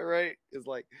 right? It's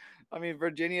like, I mean,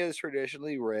 Virginia is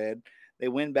traditionally red. They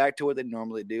went back to what they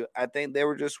normally do. I think they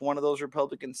were just one of those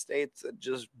Republican states that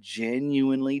just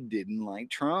genuinely didn't like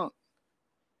Trump.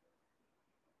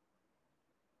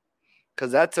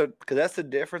 Because that's the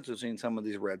difference between some of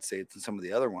these red states and some of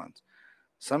the other ones.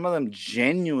 Some of them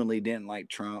genuinely didn't like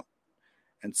Trump,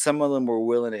 and some of them were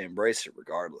willing to embrace it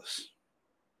regardless.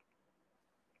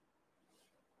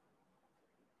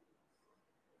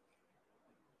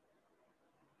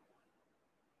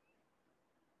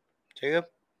 Jacob?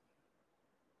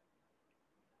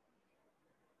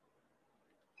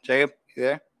 Jacob, you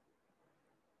there?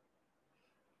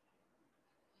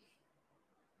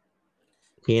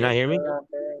 Can you not hear me?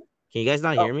 Can you guys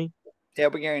not hear me? Yeah,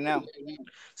 we're hearing now.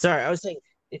 Sorry, I was saying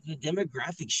it's the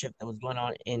demographic shift that was going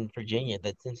on in Virginia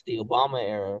that since the Obama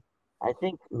era, I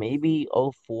think maybe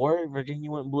 04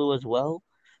 Virginia went blue as well.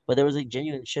 But there was a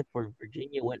genuine shift where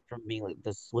Virginia went from being like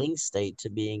the swing state to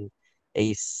being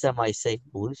a semi-safe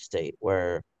blue state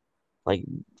where like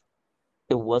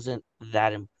it wasn't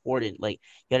that important. Like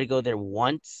you had to go there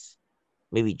once,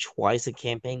 maybe twice a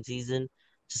campaign season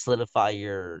to solidify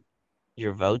your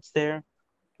votes there.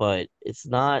 But it's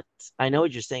not. I know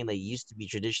what you're saying. They used to be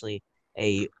traditionally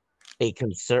a I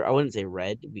wouldn't say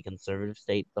red, it'd be conservative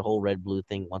state. The whole red blue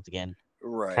thing once again,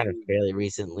 Right. kind of fairly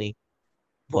recently.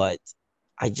 But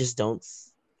I just don't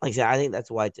like I said, I think that's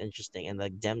why it's interesting. And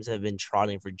like Dems have been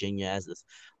trotting Virginia as this,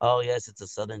 oh yes, it's a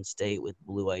southern state with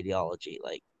blue ideology,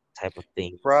 like type of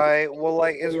thing. Right. Well,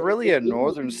 like it's really a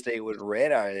northern state with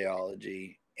red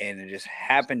ideology, and it just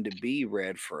happened to be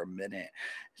red for a minute.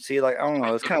 See, like I don't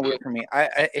know, it's kind of weird for me.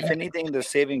 If anything, the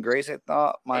saving grace I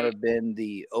thought might have been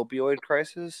the opioid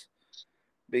crisis,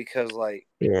 because like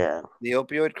Yeah. the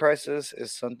opioid crisis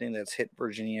is something that's hit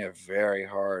Virginia very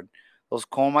hard. Those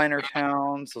coal miner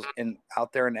towns,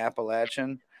 out there in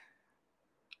Appalachian.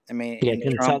 I mean, Yeah,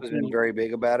 and Trump has been Kentucky. very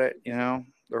big about it. You know,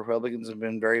 the Republicans have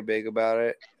been very big about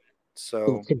it.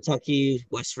 So Kentucky,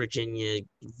 West Virginia,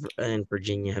 and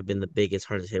Virginia have been the biggest,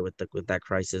 hardest hit with that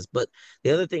crisis. But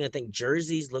the other thing, I think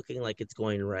Jersey's looking like it's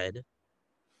going red.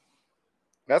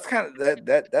 that's kind of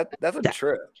that's a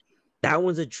trip. That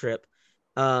one's a trip.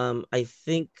 I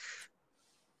think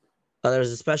there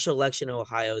was a special election in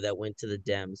Ohio that went to the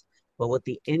Dems. But what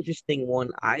the interesting one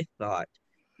I thought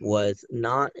was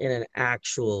not in an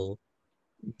actual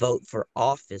vote for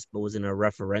office, but was in a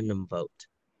referendum vote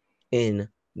in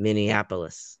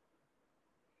Minneapolis.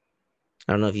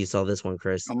 I don't know if you saw this one,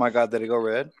 Chris. Oh my God, did it go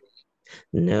red?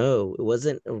 No, it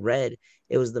wasn't red.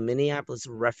 It was the Minneapolis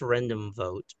referendum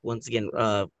vote. Once again,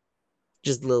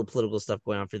 just a little political stuff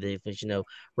going on for the inflation.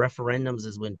 Referendums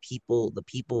is when the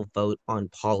people vote on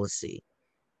policy.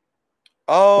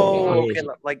 Oh, okay.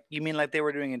 Like you mean like they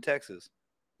were doing in Texas?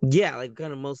 Yeah, like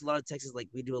kind of a lot of Texas, like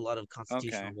we do a lot of Okay.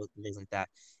 constitutional votes and things like that.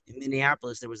 In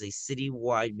Minneapolis, there was a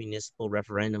citywide municipal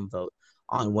referendum vote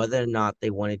on whether or not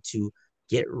they wanted to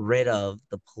get rid of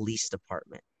the police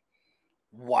department.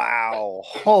 Wow.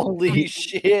 Holy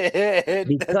shit.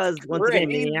 Because That's once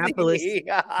again, crazy.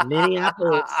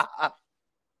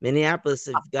 Minneapolis,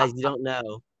 if you guys don't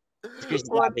know,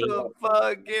 What the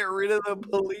fuck? Get rid of the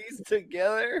police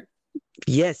together?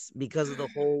 Yes, because of the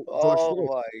whole George Floyd.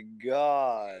 Oh my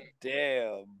god,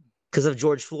 damn. Because of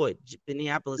George Floyd.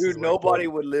 Minneapolis. Dude, nobody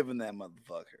would live in that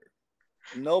motherfucker.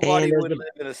 Nobody would live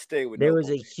in a state with there was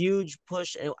a huge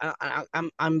push, and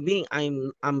I'm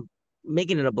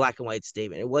making it a black and white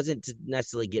statement. It wasn't to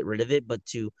necessarily get rid of it, but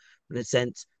to, in a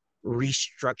sense,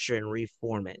 restructure and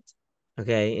reform it.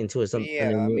 Okay, into something.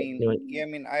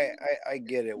 I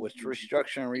get it. What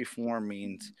restructure and reform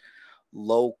means,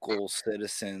 local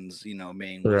citizens,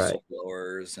 being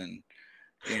whistleblowers and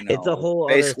it's a whole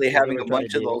basically having a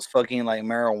bunch of those fucking like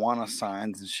marijuana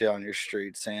signs and shit on your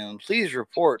street saying, "Please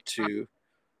report to."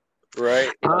 Right.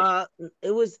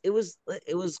 It was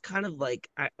kind of like,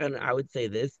 and I would say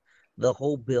this: the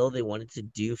whole bill they wanted to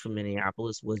do for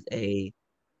Minneapolis was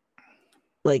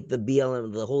like the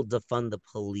BLM, the whole defund the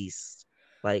police,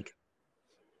 like,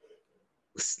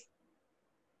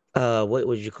 what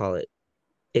would you call it?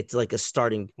 It's like a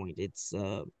starting point. It's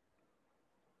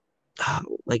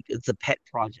like it's a pet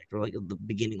project, or like the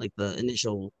beginning, like the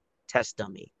initial test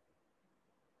dummy.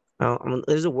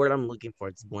 There's a word I'm looking for.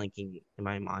 It's blanking in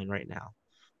my mind right now,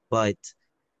 but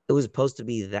it was supposed to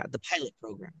be the pilot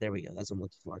program. There we go. That's what I'm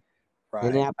looking for.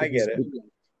 Right. I get it. It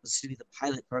was to be the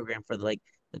pilot program for the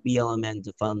BLM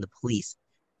to fund the police,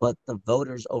 but the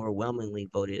voters overwhelmingly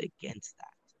voted against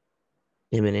that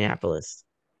in Minneapolis.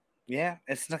 Yeah,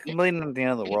 it's not completely not the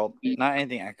end of the world. Not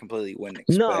anything I completely wouldn't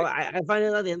expect. No, I find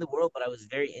it not the end of the world, but I was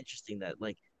very interesting that it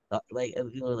was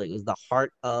the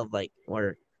heart of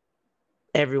where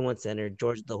everyone centered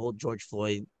the whole George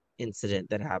Floyd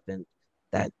incident that happened,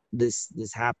 that this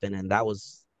happened, and that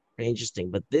was interesting.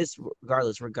 But this,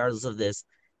 regardless of this,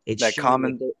 it's like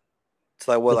common. It's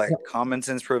like what, like common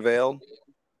sense prevailed.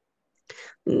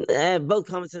 Both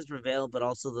common sense prevailed, but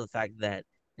also the fact that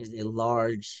there's a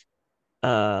large,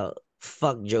 fuck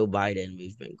Joe Biden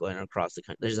movement going across the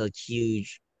country. There's a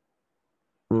huge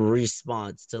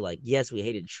response to yes, we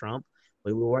hated Trump,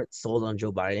 but we weren't sold on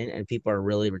Joe Biden, and people are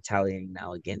really retaliating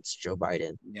now against Joe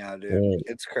Biden. Yeah, dude,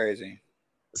 it's crazy.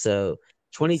 So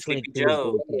 2022 is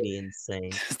going to be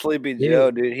insane. Sleepy Joe,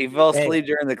 dude, he fell asleep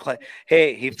during the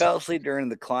he fell asleep during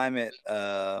the climate.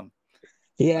 The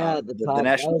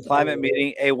national climate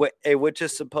meeting, which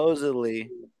is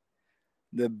supposedly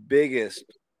the biggest,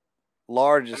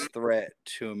 largest threat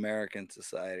to American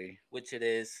society. Which it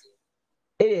is.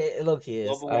 It low-key is.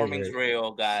 Global warming's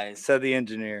real, guys. Said the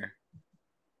engineer.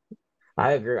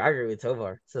 I agree with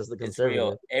Tovar. Says the conservative. It's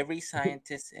real. Every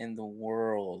scientist in the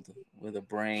world with a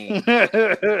brain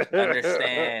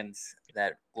understands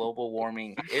that global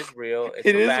warming is real. It's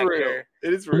a factor. Real.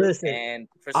 It is real. Listen, and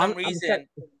for some reason,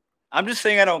 I'm just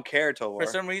saying I don't care, Tovar.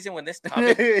 For some reason, when this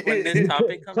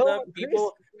topic comes up,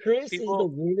 Chris is the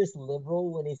weirdest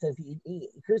liberal when he says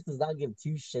Chris does not give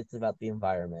two shits about the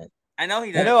environment. I know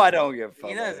he doesn't. I know I don't give a fuck.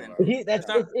 He doesn't.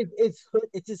 It's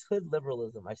just hood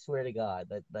liberalism. I swear to God.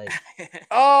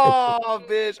 Oh,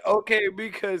 bitch. Okay,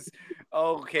 because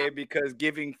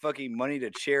giving fucking money to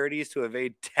charities to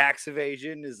evade tax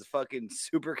evasion is fucking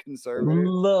super conservative.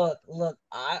 Look.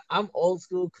 I'm old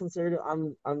school conservative.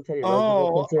 I'm telling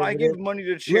you. I give money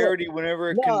to charity whenever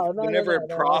it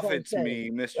profits me,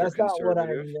 Mr. That's Conservative. Not what I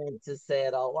meant to say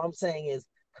at all. What I'm saying is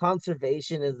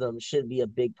conservationism should be a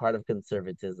big part of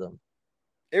conservatism.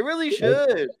 It really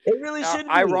should. It really should.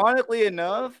 Ironically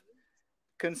enough,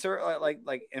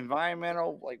 like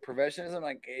environmental protectionism,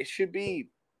 it should be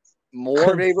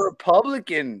more of a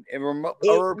Republican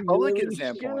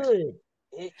standpoint.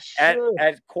 It should.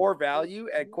 At core value,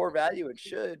 it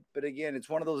should. But again, it's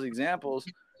one of those examples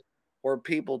where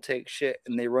people take shit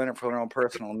and they run it for their own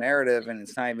personal narrative, and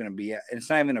it's not even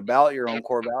about your own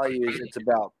core values. It's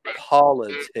about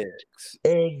politics.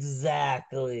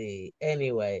 Exactly.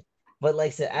 Anyway, but like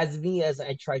I said, as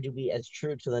I try to be as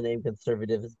true to the name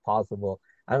conservative as possible,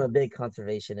 I'm a big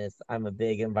conservationist. I'm a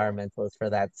big environmentalist for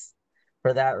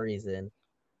that reason.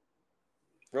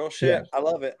 Real shit. Yeah. I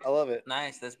love it.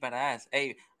 Nice. That's badass.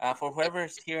 Hey, for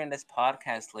whoever's hearing this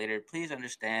podcast later, please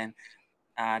understand.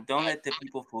 Don't let the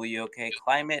people fool you, okay?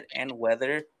 Climate and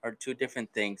weather are two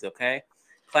different things, okay?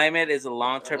 Climate is a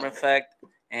long-term effect,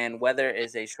 and weather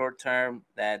is a short term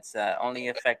that's only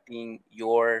affecting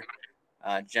your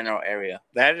general area.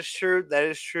 That is true. That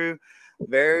is true.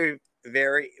 Very,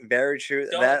 very, very true.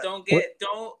 Don't That don't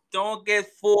With get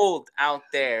fooled out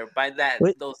there by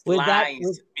with those with that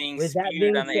lies being with that spewed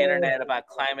being on the said, internet about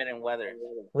climate and weather.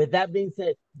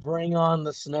 bring on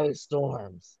the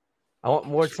snowstorms. I want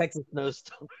more Texas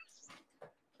snowstorms.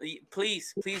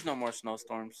 Please, no more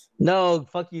snowstorms. No,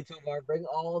 fuck you, Tovar. Bring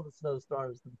all the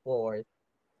snowstorms forward.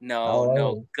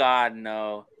 No, God,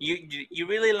 no. You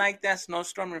really like that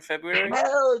snowstorm in February?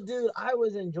 Hell, dude, I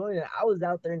was enjoying it. I was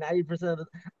out there 90% of the.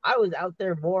 I was out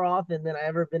there more often than I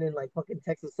ever been in like fucking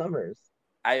Texas summers.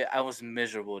 I was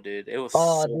miserable, dude. It was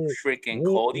Oh, so dude, freaking me,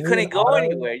 cold. You me and couldn't go Otto.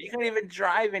 anywhere. You couldn't even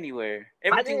drive anywhere. I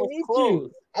Everything didn't was need to.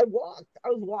 closed. I walked. I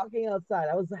was walking outside.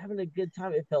 I was having a good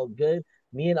time. It felt good.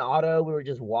 Me and Otto, we were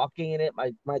just walking in it.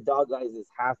 My dog guys is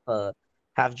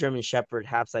half German Shepherd,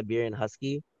 half Siberian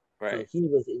Husky. So Right. he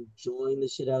was enjoying the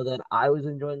shit out of that. I was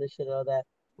enjoying the shit out of that.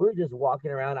 We were just walking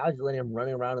around. I was just letting him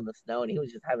running around in the snow, and he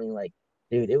was just having like,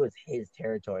 dude, it was his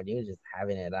territory. And he was just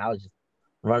having it. And I was just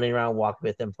running around, walking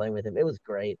with him, playing with him. It was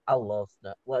great. I love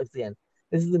snow. Once again,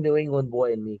 this is the New England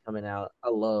boy in me coming out. I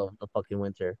love the fucking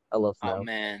winter. I love Oh snow.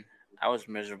 man, I was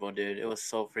miserable, dude. It was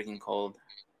so freaking cold.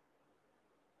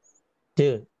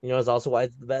 Dude, you know what's also why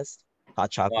it's the best? Hot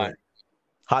chocolate.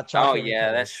 Hot Oh chocolate.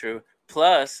 yeah, that's true.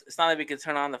 Plus, it's not like we could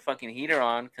turn on the fucking heater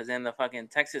on, because then the fucking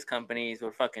Texas companies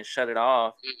would fucking shut it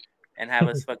off and have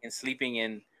us fucking sleeping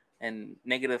in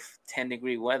negative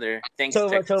 10-degree weather. Thanks,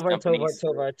 Texas companies.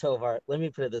 Tovar. Let me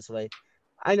put it this way.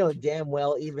 I know damn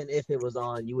well, even if it was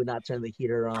on, you would not turn the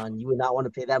heater on. You would not want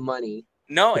to pay that money.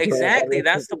 No, to turn on that exactly.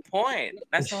 That's the electricity. point.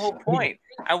 That's the whole point.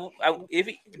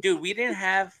 Dude, we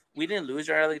didn't lose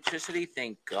our electricity,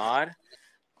 thank God,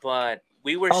 but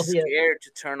we were Also, yeah, scared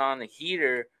to turn on the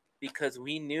heater because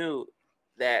we knew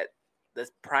that the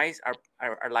price,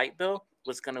 our light bill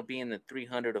was going to be in the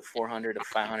 $300 to $400 to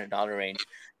 $500 range,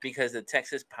 because the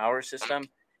Texas power system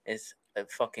is a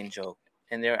fucking joke.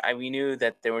 And we knew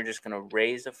that they were just going to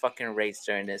raise the fucking rates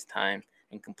during this time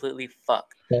and completely fuck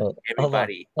no,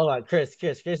 everybody. hold on, Chris.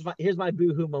 Here's my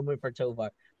boo-hoo moment for Tovar.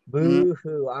 Mhm.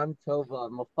 Boo-hoo, I'm Tovar.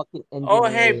 I'm a fucking Oh,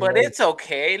 hey, engineer. but it's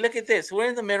okay. Look at this. We're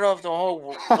in the middle of the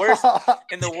whole worst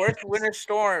winter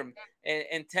storm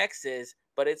in Texas,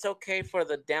 but it's okay for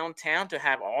the downtown to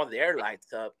have all their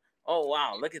lights up. Oh,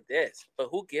 wow, look at this. But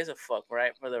who gives a fuck,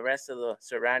 right? For the rest of the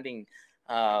surrounding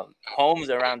homes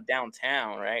around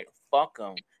downtown, right? Fuck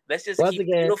them. Let's just Once keep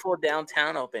again, beautiful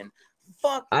downtown open.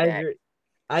 Fuck I that. agree.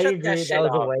 I Shut that agree. That shit was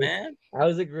a off, waste. man. I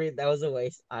was agreed. That was a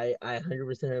waste. I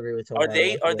 100% agree with Tovar.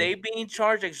 Are they being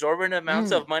charged exorbitant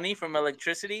amounts of money from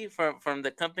electricity from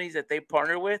the companies that they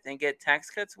partner with and get tax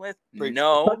cuts with? Preach.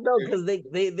 No. But no, because they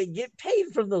get paid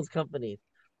from those companies.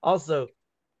 Also,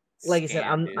 like I said,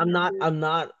 Scam, dude. I'm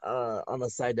not on a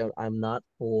side note, I'm not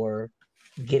for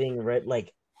getting rid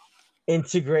like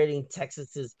integrating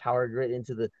Texas's power grid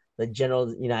into the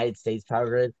general United States power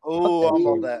grid. Oh, I'm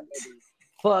all that.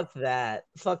 Fuck that.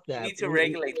 Fuck You that. need to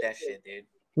regulate that shit, dude.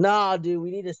 Nah, dude,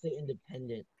 we need to stay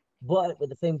independent. But at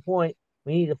the same point,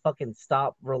 we need to fucking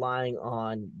stop relying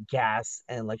on gas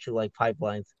and electrolyte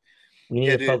pipelines. We need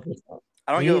Yeah, to dude. focus.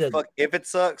 I don't we give need a to- fuck if it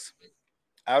sucks.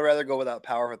 I'd rather go without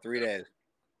power for 3 days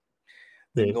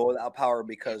than Dude. go without power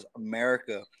because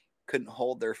America couldn't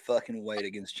hold their fucking weight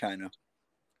against China.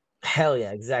 Hell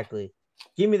yeah, exactly.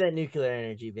 Give me that nuclear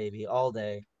energy, baby, all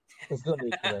day. Let's go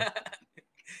nuclear.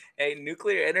 Hey,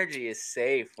 nuclear energy is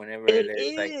safe whenever It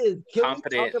there's like is. Can we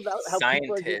competent talk about how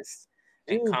people are just scientists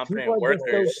and dude, people competent are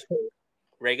workers just so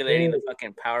regulating the dude.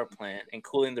 fucking power plant and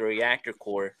cooling the reactor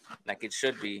core like it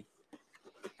should be.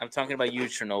 I'm talking about you,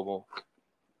 Chernobyl.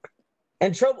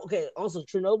 And Chernobyl, okay, also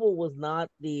Chernobyl was not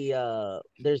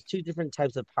there's two different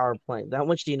types of power plant. How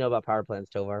much do you know about power plants,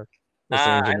 Tovar?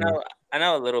 Mr. Engineer. I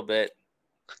know a little bit.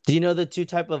 Do you know the two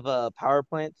type of power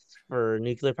plants for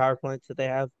nuclear power plants that they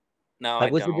have? No, Like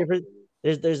I what's the don't. difference?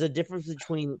 There's a difference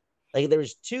between like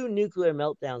there's two nuclear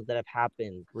meltdowns that have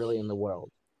happened really in the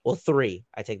world. Well, three.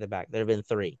 I take that back. There have been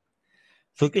three.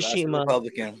 Classic Fukushima,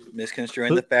 Republican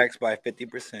misconstruing the facts by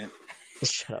 50%.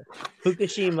 shut up.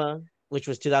 Fukushima, which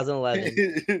was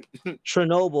 2011,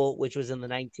 Chernobyl, which was in the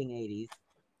 1980s,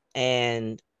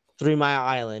 and 3 Mile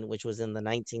Island, which was in the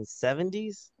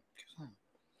 1970s.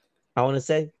 I want to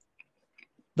say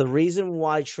the reason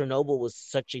why Chernobyl was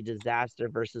such a disaster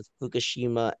versus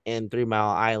Fukushima and 3 Mile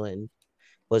Island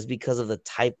was because of the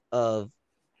type of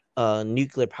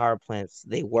nuclear power plants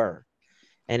they were,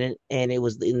 and it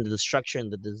was in the structure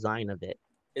and the design of it.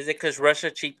 Is it because Russia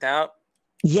cheaped out?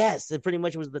 Yes, it pretty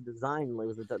much was the design. It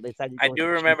was they decided to I go do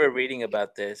into remember reading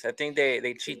about this. I think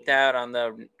they cheaped out on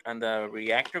the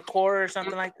reactor core or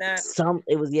something like that.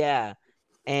 it was and they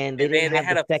And didn't they have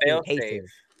had the a second fail safe.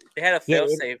 cases. They had a Yeah, fail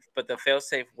safe, but the fail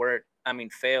safe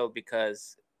failed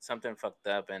because something fucked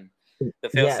up, and the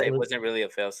fail yeah, it safe was wasn't really a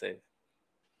fail safe.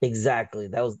 exactly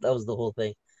that was the whole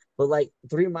thing. But like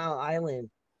 3 Mile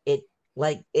Island, it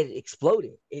it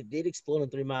exploded. It did explode on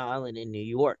 3 Mile Island in New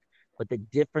York, but the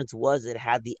difference was it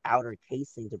had the outer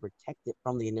casing to protect it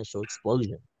from the initial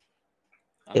explosion.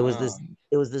 It was Oh, this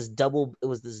it was this double it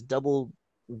was this double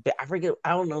I forget I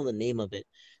don't know the name of it.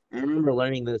 I remember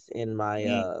learning this in my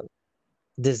Mm.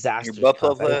 Your disasters class.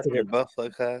 Buffalo I class? took Your it. Buffalo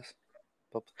class?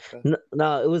 Buffalo class?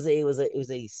 No, it was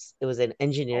an Oh,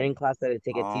 engineering class that I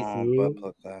take at TCU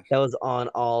Buffalo class. that was on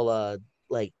all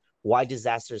like why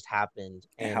disasters happened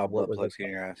And how and what butt was the plugs in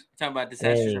your ass. talking about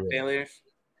disasters and anyway. failures.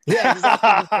 Yeah,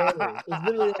 disasters and failures. It was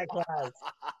literally that class.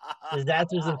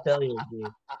 Disasters and failures, dude.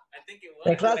 I think it That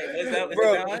was. class, Wait, was that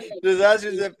Bro, that one?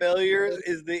 disasters and failures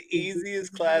is the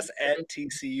easiest class at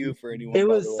TCU for anyone, it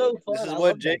by the was way. so This fun. is I what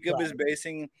love that Jacob class. is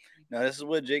basing. No, this is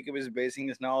what Jacob is basing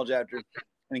his knowledge after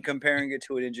and comparing it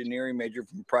to an engineering major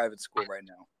from private school right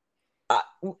now.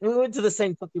 We went to the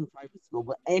same fucking private school,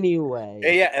 but anyway.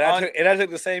 And yeah, and I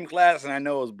took the same class and I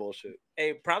know it was bullshit.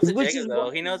 Hey, props to Which Jacob is though.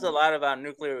 what He knows a lot about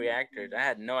nuclear reactors. I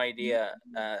had no idea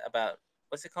about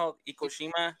what's it called,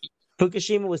 Ikushima.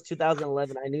 Fukushima was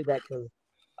 2011. I knew that because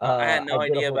I had I no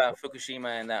did a idea whole about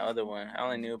Fukushima and that other one. I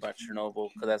only knew about Chernobyl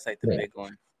because that's like the yeah. big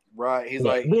one. Right. He's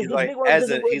Yeah, like because the big one, because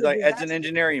it was a as an disaster.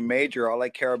 engineering major, all I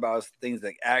care about is things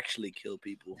that actually kill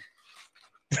people.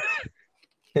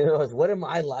 It was, what am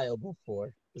I liable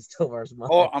for? It's Tovar's mom.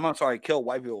 Oh, I'm sorry, kill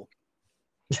white people.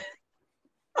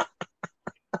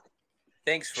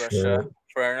 Thanks, Russia, Sure.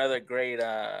 for another great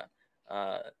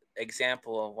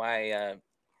example of why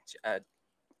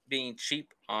being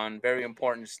cheap on very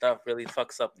important stuff really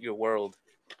fucks up your world.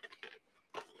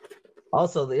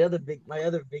 Also, my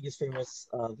other biggest famous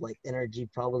of like energy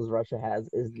problems Russia has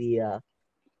is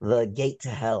the gate to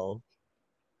hell.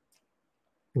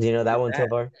 Do you know What that is one, that?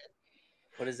 Tovar?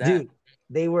 What is that? Dude,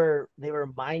 they were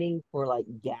mining for like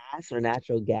gas or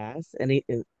natural gas and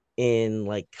in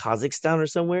like Kazakhstan or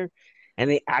somewhere, and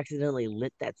they accidentally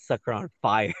lit that sucker on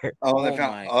fire. Oh, they Oh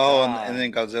found. my Oh, and god!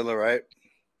 then Godzilla, right?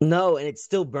 No, and it's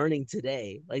still burning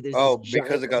today. Like there's this Oh,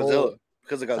 because giant of hole. Godzilla.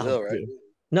 Because of Oh, Godzilla, right? dude.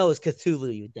 No, it's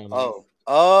Cthulhu, you dumbass.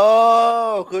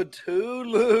 Oh,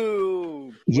 Cthulhu.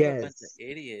 What a bunch of Yes.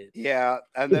 idiots! Yeah,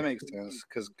 that makes sense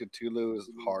because Cthulhu is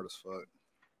hard as fuck.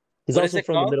 He's What is also it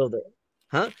from the called? middle of the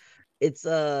huh? It's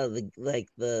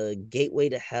the gateway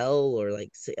to hell or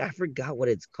like I forgot what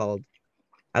it's called.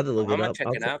 I have to look I'm it gonna up. check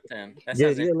it out then. That Dude,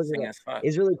 sounds you gotta look it interesting up. as fuck.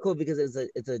 It's really cool because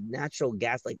it's a natural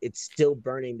gas. Like it's still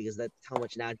burning because that's how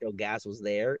much natural gas was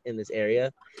there in this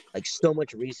area. Like so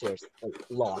much resource like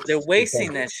They're lost because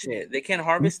wasting that shit. They can't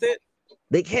harvest it.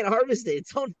 they can't harvest it.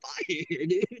 It's on fire,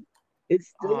 dude. It's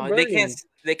still Oh, they can't. burning.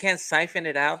 They can't siphon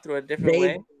it out through a different They've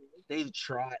way. they've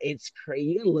tried. It's crazy.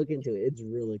 You gotta look into it. It's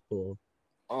really cool.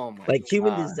 Oh my Like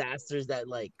human god! disasters that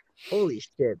like holy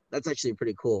shit. That's actually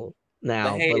pretty cool But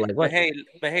now. But hey, like but what? hey,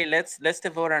 but hey, let's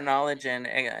devote our knowledge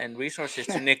and resources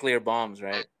to nuclear bombs,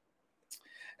 right?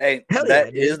 Hey, Hell yeah,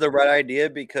 that dude. is the right idea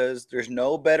because there's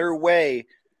no better way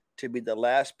to be the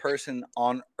last person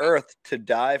on Earth to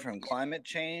die from climate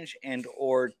change and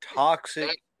or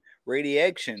toxic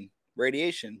radiation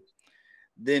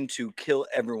than to kill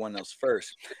everyone else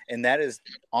first. And that is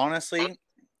honestly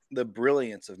the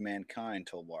brilliance of mankind,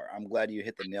 Tobar. I'm glad you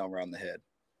hit the nail around the head.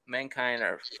 Mankind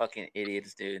are fucking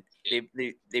idiots, dude.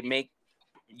 They make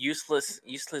useless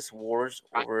wars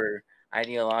over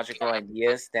ideological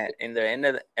ideas that at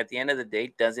the end of the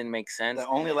day doesn't make sense. That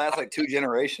only lasts like 2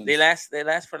 generations. They last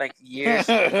for like years,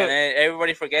 and then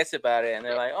everybody forgets about it, and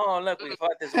they're like, "Oh look, we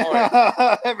fought this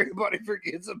war." Everybody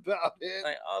forgets about it.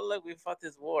 Like, "Oh look, we fought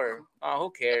this war." Oh,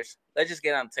 who cares? Let's just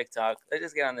get on TikTok. Let's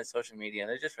just get on the social media.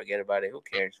 Let's just forget about it. Who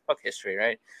cares? Fuck history,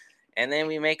 right? And then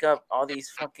we make up all these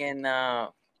fucking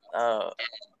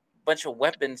bunch of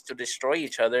weapons to destroy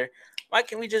each other. Why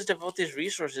can't we just devote these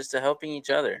resources to helping each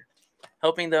other,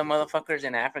 helping the motherfuckers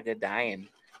in Africa dying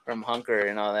from hunger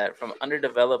and all that, from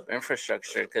underdeveloped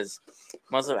infrastructure? Because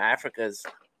most of Africa is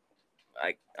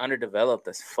like underdeveloped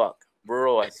as fuck,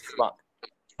 rural as fuck.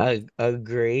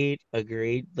 Agreed.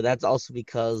 But that's also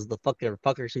because the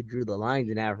fuckers who drew the lines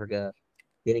in Africa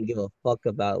didn't give a fuck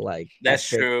about like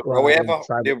That's ethnic true. Bro, we have a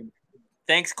tribal.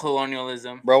 Thanks,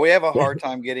 colonialism. bro, we have a hard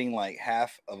time getting like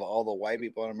half of all the white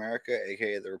people in America,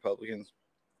 aka the Republicans,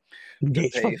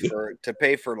 to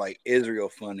pay for like Israel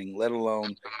funding, let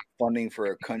alone funding for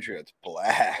a country that's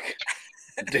black.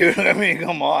 Dude, I mean,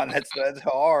 come on, that's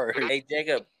hard. Hey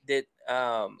Jacob, did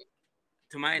to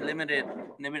my limited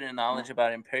knowledge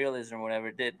about imperialism or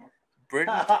whatever, did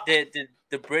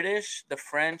the British, the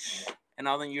French, and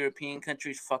all the European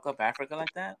countries fuck up Africa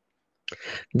like that?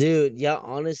 Dude, yeah,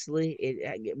 honestly,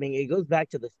 I mean, it goes back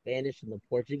to the Spanish and the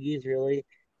Portuguese, really,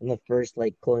 and the first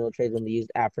like colonial trade when they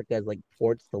used Africa as like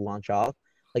ports to launch off.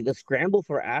 Like the scramble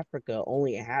for Africa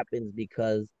only happens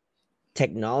because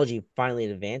technology finally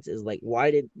advances. Like,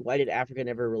 why did Africa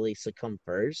never really succumb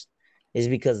first? Is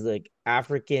because like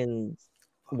Africans,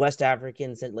 West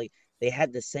Africans, and like they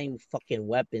had the same fucking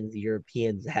weapons the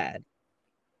Europeans had.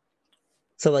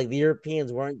 So like the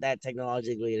Europeans weren't that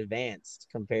technologically advanced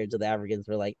compared to the Africans.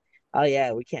 Were like, oh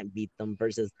yeah, we can't beat them.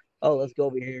 Versus, oh, let's go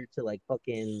over here to like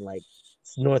fucking like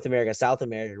North America, South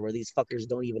America, where these fuckers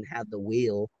don't even have the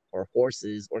wheel or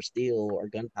horses or steel or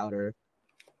gunpowder,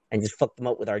 and just fuck them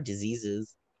up with our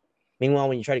diseases. Meanwhile,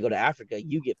 when you try to go to Africa,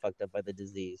 you get fucked up by the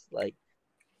disease. Like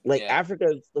Yeah.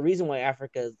 Africa, the reason why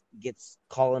Africa gets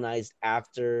colonized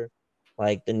after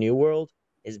like the New World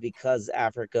is because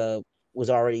Africa was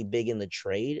already big in the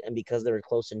trade, and because they were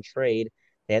close in trade,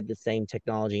 they had the same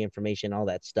technology, information, all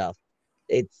that stuff.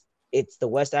 It's the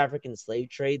West African slave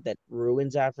trade that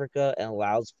ruins Africa and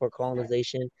allows for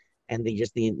colonization, and the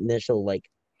initial like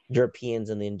Europeans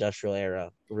in the industrial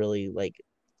era really like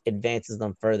advances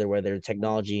them further, where their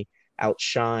technology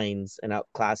outshines and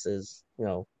outclasses,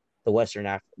 the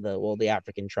the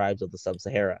African tribes of the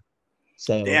Sub-Sahara.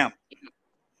 So Damn,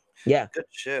 yeah, good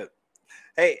shit.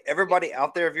 Hey, everybody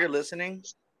out there, if you're listening,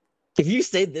 if you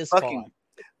stayed this far,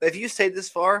 if you stayed this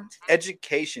far,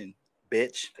 education,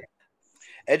 bitch.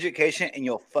 Education in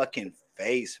your fucking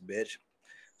face, bitch.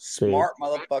 Smart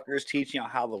motherfuckers teaching you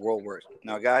how the world works.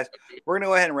 Now, guys, we're going to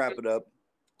go ahead and wrap it up.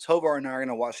 Tovar and I are going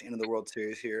to watch the end of the World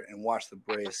Series here and watch the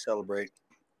Braves celebrate.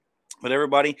 But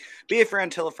everybody, be a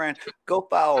friend, tell a friend. Go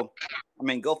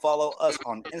follow us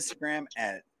on Instagram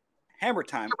at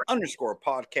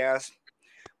HammerTime_podcast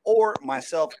or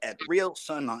myself at Real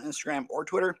Sun on Instagram or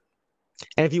Twitter.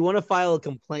 And if you want to file a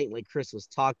complaint like Chris was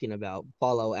talking about,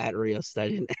 follow at Rio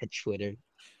Student at Twitter.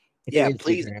 Yeah,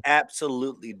 please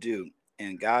absolutely do.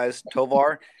 And guys,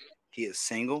 Tovar, he is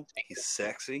single. He's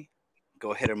sexy.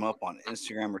 Go hit him up on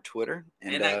Instagram or Twitter.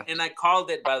 And I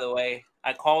called it, by the way.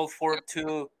 I called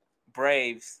 4-2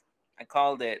 Braves. I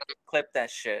called it. Clip that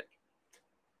shit.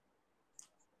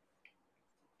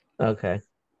 Okay.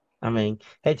 I mean,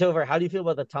 hey Tovar, how do you feel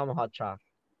about the tomahawk chalk?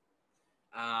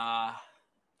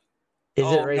 Is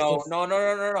it racist?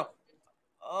 No.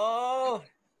 Oh,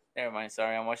 never mind.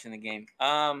 Sorry, I'm watching the game.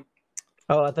 Oh,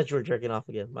 I thought you were jerking off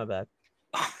again. My bad.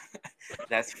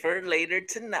 That's for later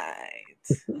tonight.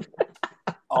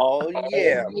 Oh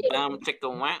yeah. Check the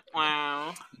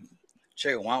wow.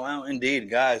 Check it wow indeed,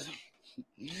 guys.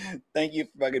 Thank you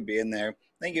for fucking being there.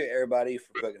 Thank you everybody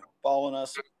for fucking following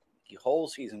us the whole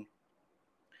season.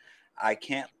 I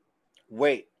can't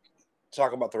wait to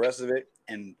talk about the rest of it,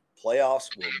 and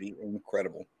playoffs will be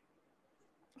incredible.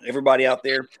 Everybody out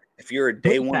there, if you're a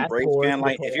day one Braves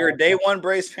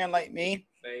fan like me,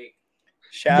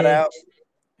 shout out.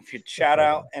 If you shout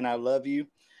out, and I love you.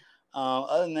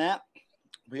 Other than that,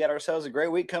 we got ourselves a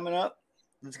great week coming up.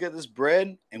 Let's get this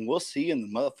bread, and we'll see you in the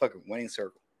motherfucking winning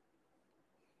circle.